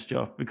had this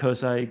job,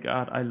 because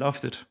I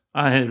loved it.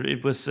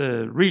 It was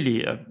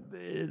really,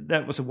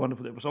 that was a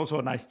wonderful, it was also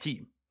a nice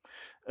team.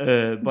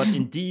 But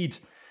indeed,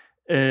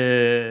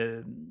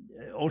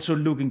 also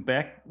looking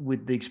back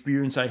with the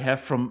experience I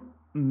have from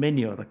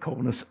many other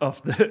corners of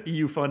the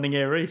EU funding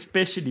area,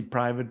 especially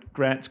private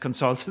grants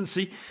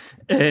consultancy,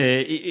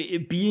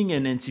 being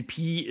an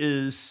NCP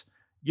is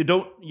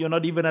you're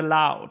not even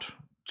allowed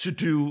to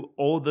do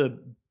all the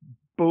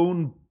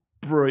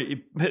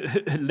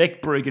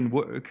leg breaking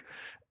work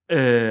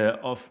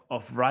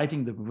of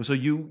writing the proposal. So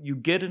you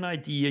get an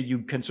idea, you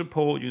can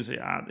support, you say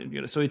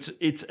so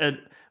it's a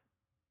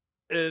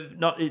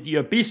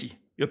you're busy.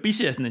 You're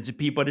busy as an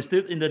NCP, but it's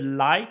still in the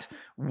light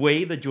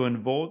way that you're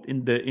involved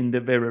in the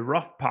very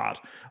rough part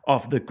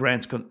of the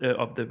grants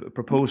of the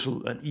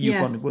proposal and EU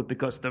funding work,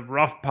 because the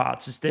rough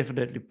parts is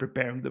definitely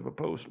preparing the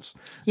proposals.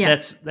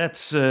 Yeah.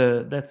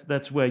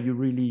 That's where you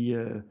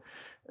really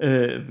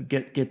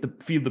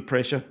feel the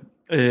pressure.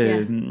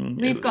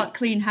 We've got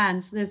clean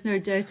hands. There's no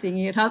dirtying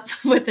it up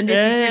with the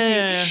nitty-gritty.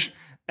 Yeah.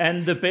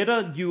 And the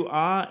better you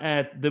are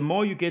at, the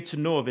more you get to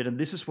know of it. And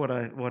this is what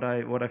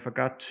I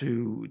forgot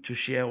to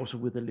share also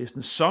with the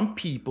listeners. Some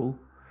people,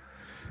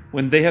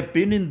 when they have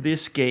been in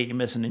this game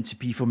as an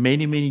NCP for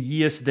many, many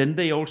years, then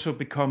they also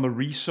become a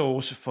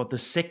resource for the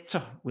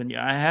sector.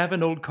 I have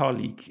an old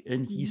colleague,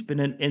 and he's been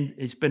an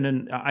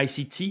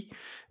ICT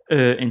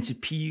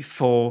NCP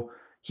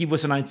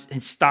he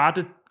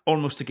started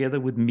almost together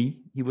with me.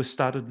 He was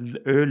started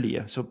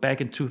earlier, so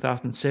back in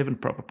 2007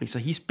 probably. So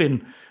he's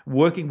been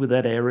working with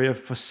that area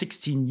for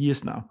 16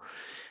 years now.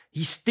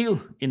 He's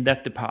still in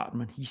that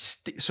department.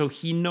 So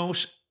he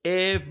knows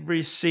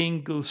every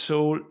single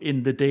soul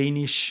in the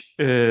Danish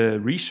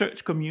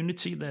research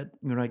community. That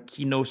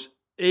he knows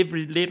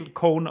every little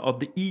corner of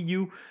the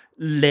EU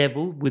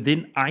level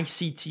within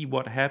ICT,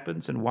 what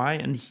happens and why,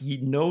 and he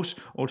knows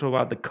also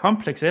about the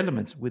complex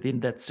elements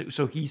within that.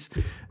 So he's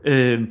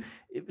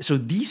so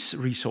these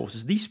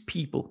resources, these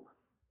people,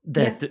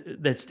 they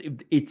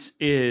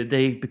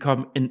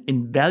become an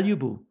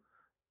invaluable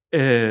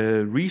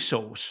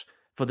resource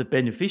for the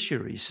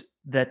beneficiaries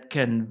that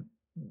can,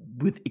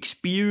 with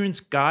experience,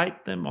 guide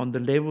them on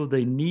the level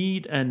they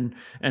need, and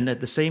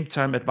at the same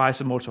time advise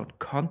them also on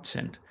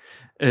content,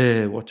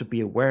 what to be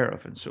aware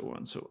of, and so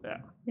on. So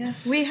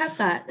we have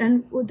that,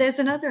 and there's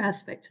another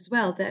aspect as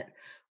well, that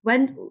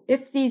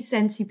if these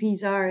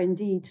NCPs are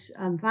indeed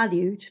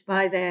valued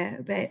by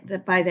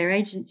their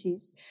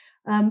agencies,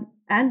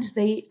 and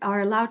they are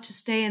allowed to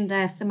stay in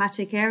their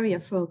thematic area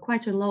for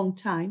quite a long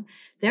time.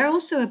 They're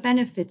also a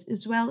benefit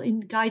as well in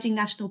guiding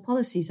national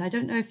policies. I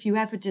don't know if you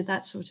ever did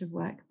that sort of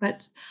work,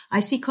 but I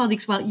see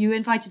colleagues, well, you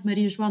invited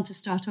Maria-João to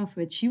start off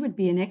with. She would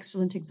be an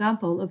excellent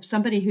example of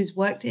somebody who's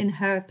worked in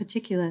her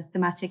particular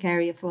thematic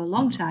area for a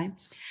long time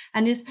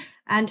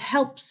and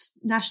helps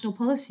national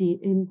policy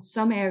in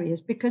some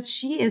areas, because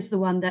she is the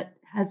one that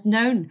has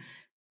known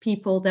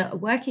people that are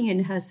working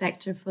in her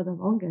sector for the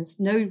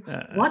longest, know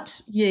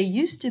what they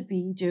used to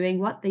be doing,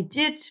 what they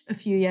did a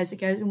few years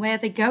ago, and where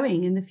they're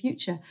going in the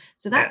future.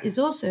 So that is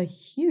also a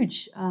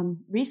huge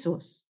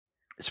resource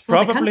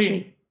for the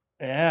country.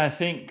 Yeah, I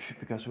think,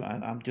 because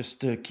I'm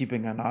just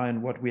keeping an eye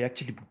on what we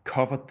actually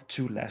covered, the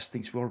two last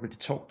things we already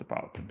talked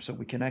about them. So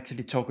we can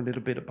actually talk a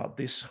little bit about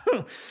this,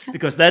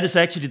 because that is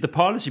actually the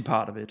policy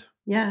part of it.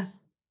 Yeah.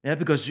 Yeah,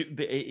 because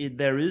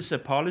there is a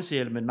policy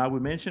element. Now, we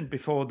mentioned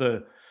before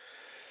the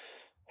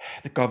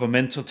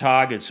governmental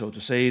targets, so to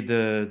say,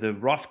 the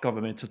rough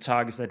governmental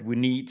targets that we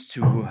need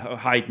to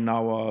heighten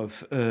our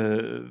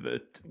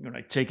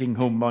taking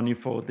home money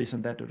for this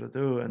and that,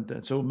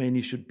 and so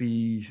many should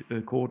be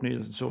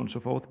coordinated and so on and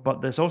so forth.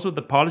 But there's also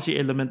the policy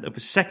element of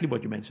exactly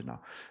what you mentioned now.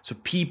 So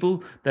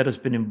people that has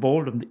been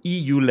involved on the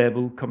EU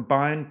level,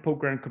 combined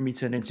program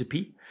committee and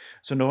NCP,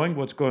 so knowing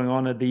what's going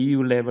on at the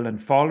EU level and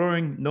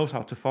knows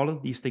how to follow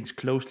these things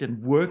closely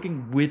and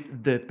working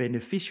with the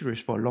beneficiaries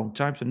for a long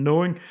time. So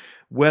knowing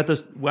where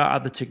are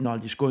the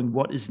technologies going,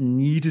 what is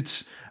needed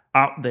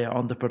out there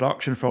on the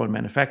production floor in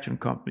manufacturing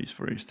companies,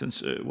 for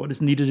instance, what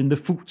is needed in the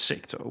food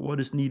sector, what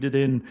is needed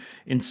in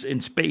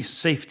space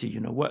safety,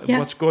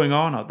 what's going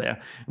on out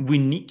there. We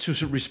need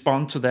to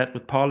respond to that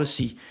with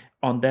policy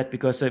on that,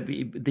 because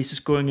this is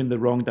going in the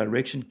wrong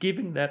direction.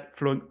 Giving that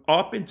flowing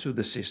up into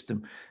the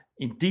system,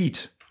 indeed,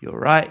 you're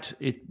right,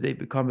 they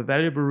become a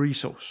valuable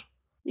resource.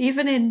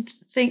 Even in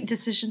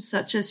decisions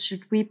such as,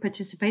 should we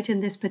participate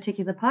in this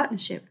particular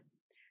partnership?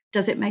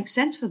 Does it make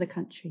sense for the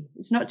country?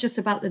 It's not just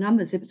about the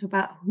numbers. It's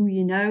about who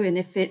you know, and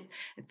if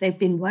they've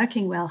been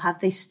working well, have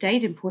they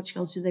stayed in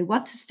Portugal? Do they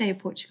want to stay in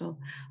Portugal?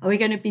 Are we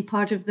going to be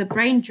part of the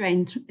brain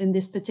drain in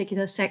this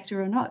particular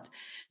sector or not?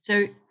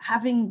 So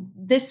having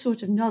this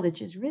sort of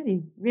knowledge is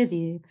really,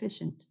 really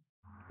efficient.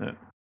 Yeah.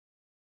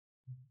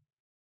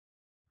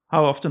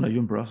 How often are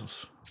you in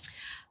Brussels?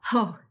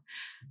 Oh,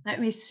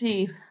 let me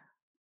see.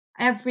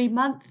 Every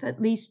month,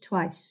 at least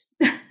twice.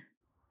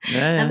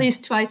 At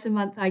least twice a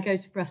month I go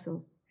to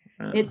Brussels.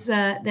 It's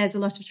there's a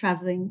lot of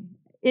traveling.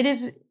 It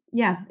is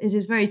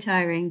very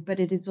tiring, but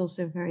it is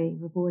also very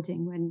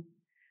rewarding and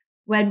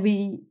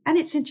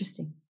it's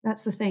interesting.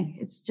 That's the thing.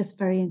 It's just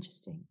very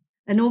interesting.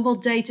 A normal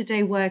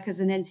day-to-day work as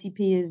an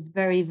NCP is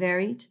very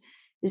varied.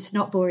 It's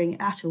not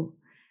boring at all.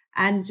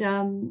 And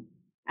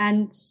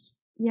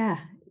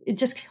it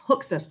just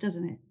hooks us,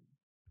 doesn't it?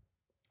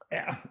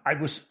 Yeah, I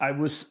was a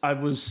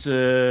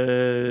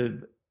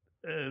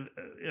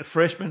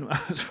freshman.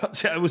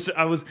 I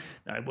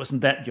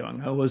wasn't that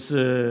young. I was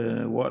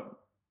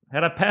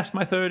had I passed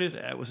my 30s?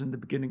 I was in the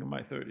beginning of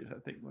my 30s, I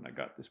think, when I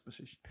got this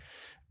position.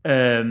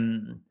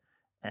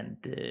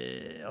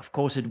 Of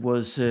course, it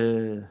was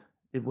a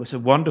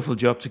wonderful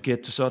job to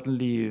get to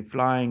suddenly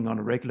flying on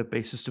a regular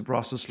basis to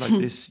Brussels like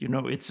this.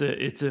 It's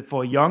a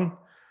for a young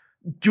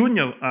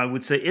junior, I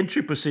would say,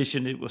 entry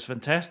position. It was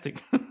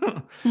fantastic.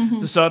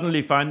 To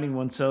suddenly finding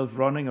oneself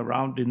running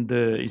around in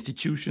the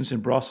institutions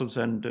in Brussels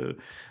and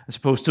as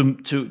opposed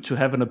to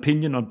have an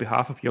opinion on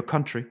behalf of your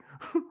country.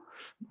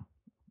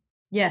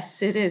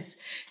 Yes, it is.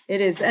 It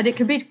is. And it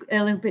can be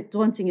a little bit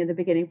daunting in the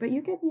beginning, but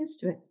you get used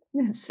to it.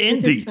 Yes,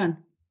 indeed. It is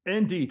fun.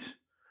 Indeed.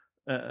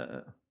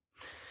 I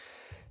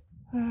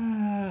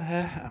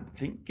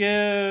think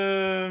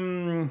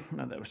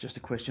that was just a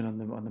question on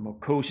the more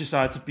cozy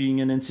sides of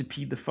being an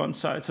NCP, the fun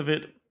sides of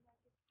it.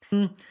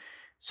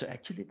 So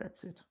actually,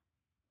 that's it.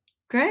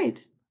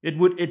 Great. It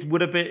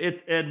would have been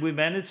it, and we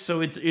managed. So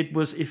it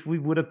was, if we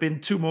would have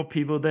been two more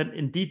people, then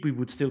indeed we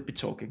would still be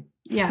talking.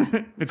 Yeah,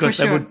 because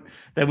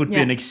that would be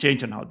an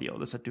exchange on how the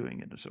others are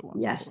doing it and so on.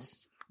 Yes,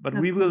 so but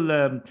we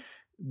will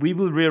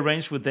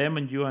rearrange with them,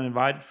 and you are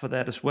invited for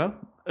that as well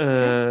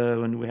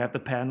when we have the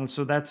panel.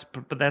 So that's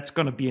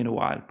going to be in a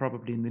while,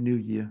 probably in the new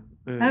year.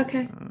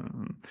 Okay.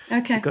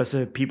 Because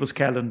people's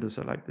calendars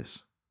are like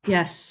this.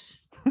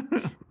 Yes,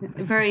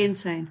 very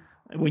insane.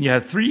 When you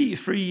have three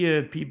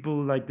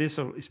people like this,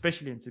 or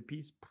especially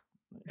NCPs,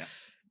 yeah.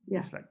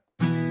 It's like.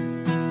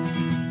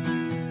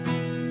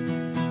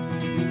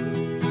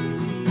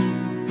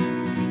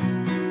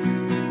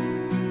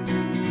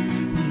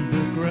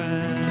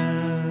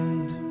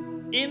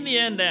 In the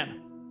end,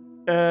 then,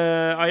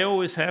 I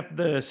always have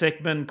the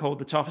segment called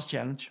The Toughest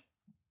Challenge,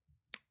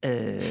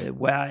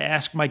 where I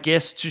ask my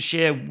guests to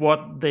share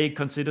what they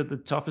consider the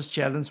toughest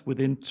challenge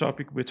within the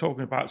topic we're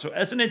talking about. So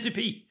as an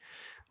NCP,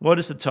 what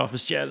is the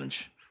toughest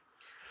challenge?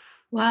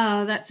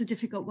 Wow, that's a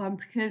difficult one,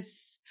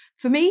 because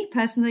for me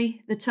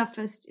personally, the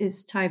toughest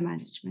is time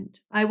management.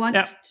 I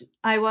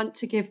want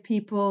to give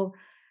people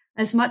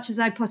as much as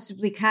I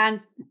possibly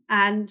can,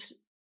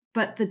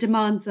 but the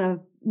demands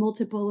are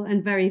multiple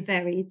and very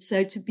varied.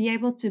 So to be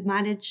able to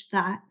manage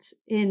that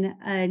in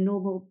a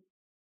normal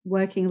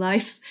working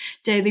life,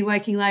 daily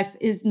working life,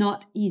 is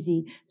not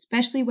easy,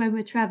 especially when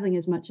we're traveling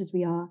as much as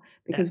we are,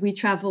 because we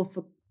travel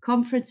for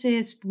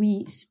conferences,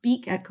 we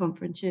speak at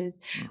conferences,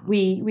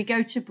 we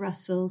go to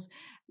Brussels,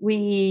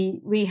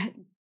 we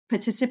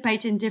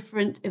participate in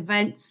different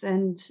events,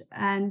 and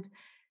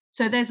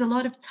so there's a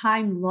lot of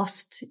time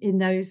lost in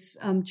those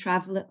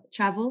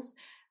travels.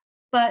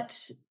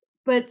 But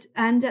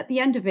at the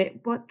end of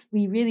it, what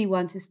we really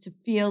want is to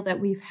feel that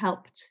we've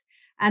helped.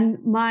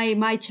 And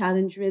my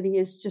challenge really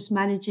is just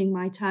managing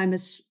my time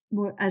as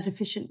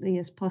efficiently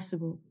as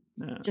possible,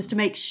 just to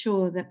make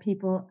sure that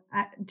people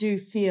do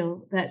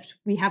feel that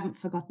we haven't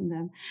forgotten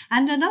them.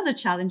 And another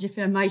challenge, if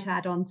I might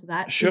add on to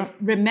that, is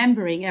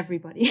remembering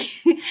everybody,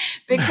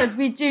 because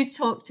we do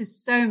talk to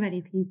so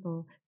many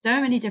people,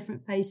 so many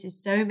different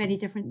faces, so many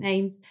different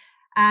names,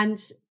 and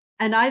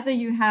either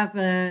you have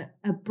a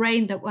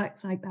brain that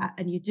works like that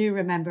and you do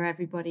remember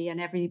everybody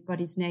and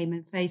everybody's name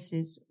and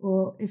faces,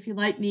 or if you're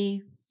like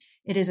me,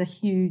 it is a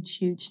huge,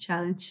 huge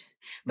challenge.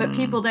 But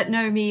people that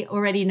know me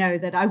already know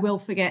that I will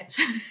forget,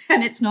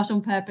 and it's not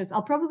on purpose.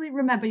 I'll probably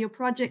remember your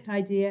project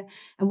idea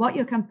and what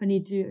your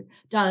company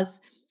does,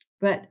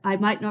 but I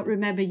might not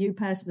remember you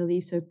personally.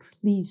 So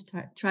please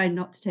try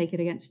not to take it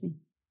against me.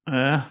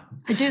 I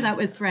do that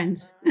with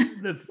friends.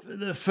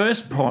 The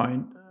first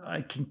point,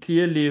 I can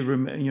clearly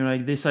remember,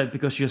 like this,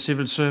 because you're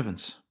civil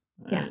servants.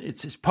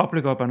 It's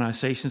public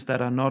organizations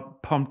that are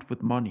not pumped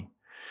with money.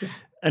 Yeah.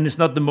 And it's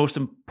not the most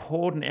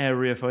important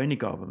area for any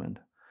government,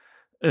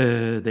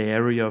 the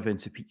area of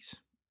NCPs.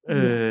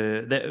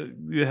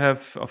 You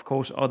have, of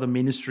course, other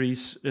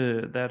ministries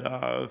that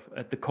are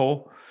at the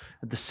core,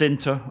 at the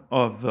center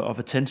of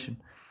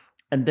attention.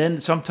 And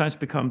then sometimes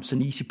becomes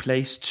an easy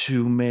place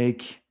to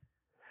make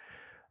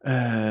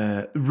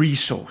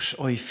resource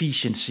or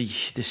efficiency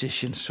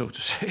decisions, so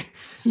to say,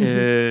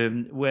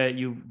 where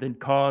you then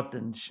cut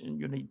and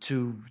you need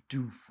to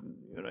do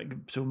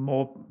so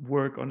more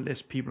work on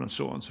less people and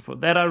so on and so forth.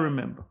 That I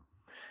remember.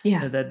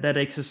 Yeah, that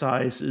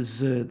exercise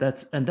is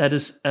that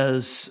is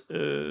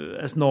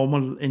as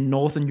normal in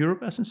Northern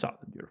Europe as in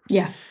Southern Europe.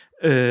 Yeah.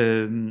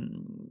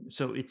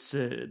 So it's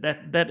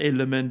that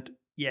element,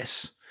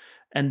 yes,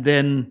 and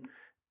then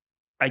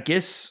I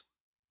guess.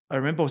 I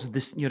remember also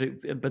this,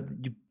 but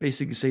you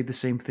basically say the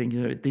same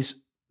thing, this,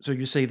 so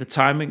you say the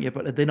timing,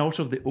 but then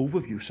also the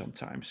overview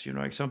sometimes,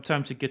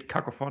 sometimes you get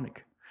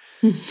cacophonic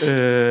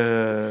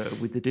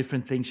with the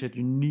different things that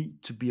you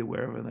need to be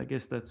aware of. And I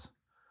guess that's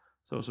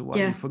also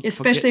why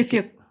especially if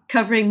you're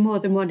covering more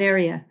than one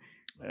area.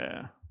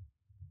 Yeah.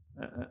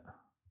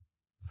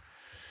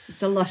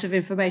 It's a lot of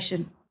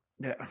information.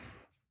 Yeah.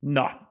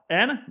 No,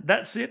 Anna,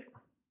 that's it.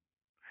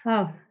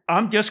 Oh.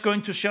 I'm just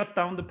going to shut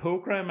down the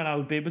program, and I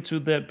will be able to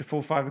do that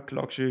before 5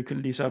 o'clock, so you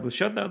can leave. So I will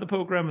shut down the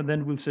program, and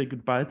then we'll say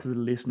goodbye to the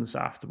listeners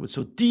afterwards.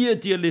 So dear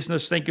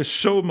listeners, thank you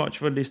so much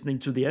for listening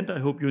to the end. I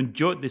hope you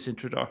enjoyed this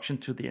introduction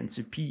to the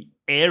NCP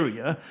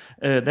area.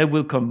 There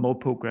will come more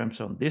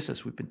programs on this,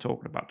 as we've been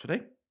talking about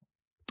today.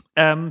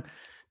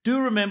 Do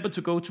remember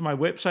to go to my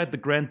website,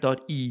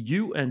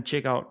 thegrant.eu, and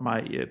check out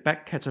my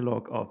back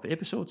catalog of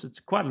episodes. It's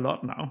quite a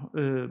lot now,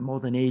 more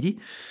than 80.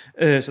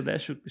 So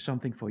that should be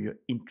something for your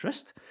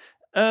interest.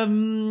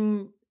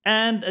 And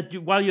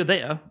while you're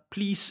there,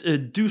 please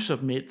do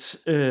submit,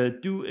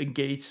 do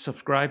engage,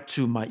 subscribe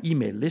to my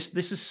email list.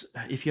 This is,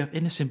 if you have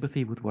any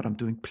sympathy with what I'm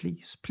doing,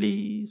 please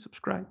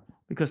subscribe,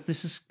 because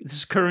this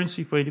is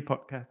currency for any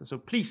podcaster. So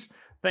please,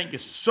 thank you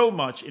so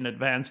much in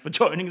advance for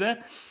joining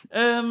that.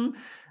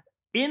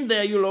 In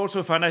there, you'll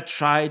also find I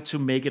try to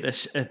make it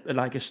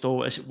like a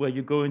store where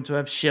you're going to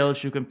have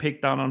shelves you can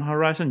pick down on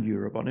Horizon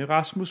Europe, on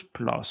Erasmus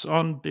Plus,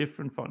 on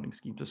different funding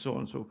schemes, and so on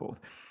and so forth.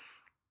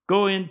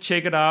 Go in,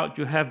 check it out.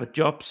 You have a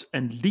jobs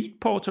and lead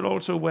portal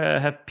also, where I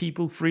have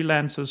people,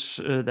 freelancers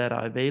that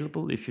are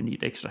available if you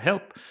need extra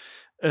help.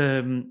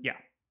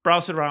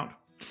 Browse around.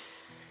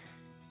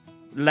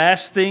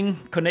 Last thing,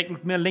 connect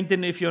with me on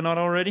LinkedIn if you're not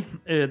already.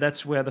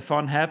 That's where the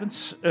fun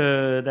happens.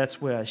 That's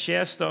where I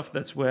share stuff.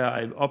 That's where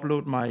I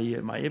upload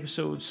my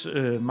episodes,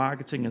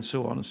 marketing, and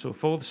so on and so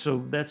forth.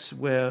 So that's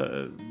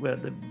where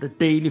the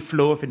daily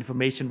flow of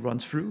information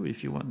runs through,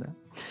 if you want that.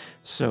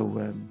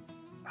 So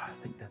I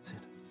think that's it.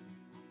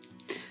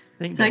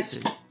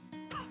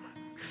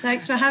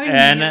 Thanks for having me.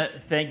 Anna,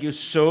 thank you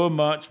so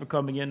much for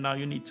coming in. Now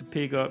you need to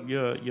pick up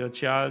your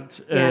child.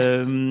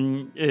 Yes.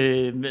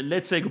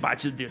 Let's say goodbye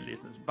to the dear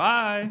listeners.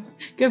 Bye.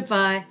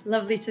 Goodbye.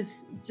 Lovely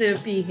to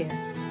be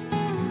here.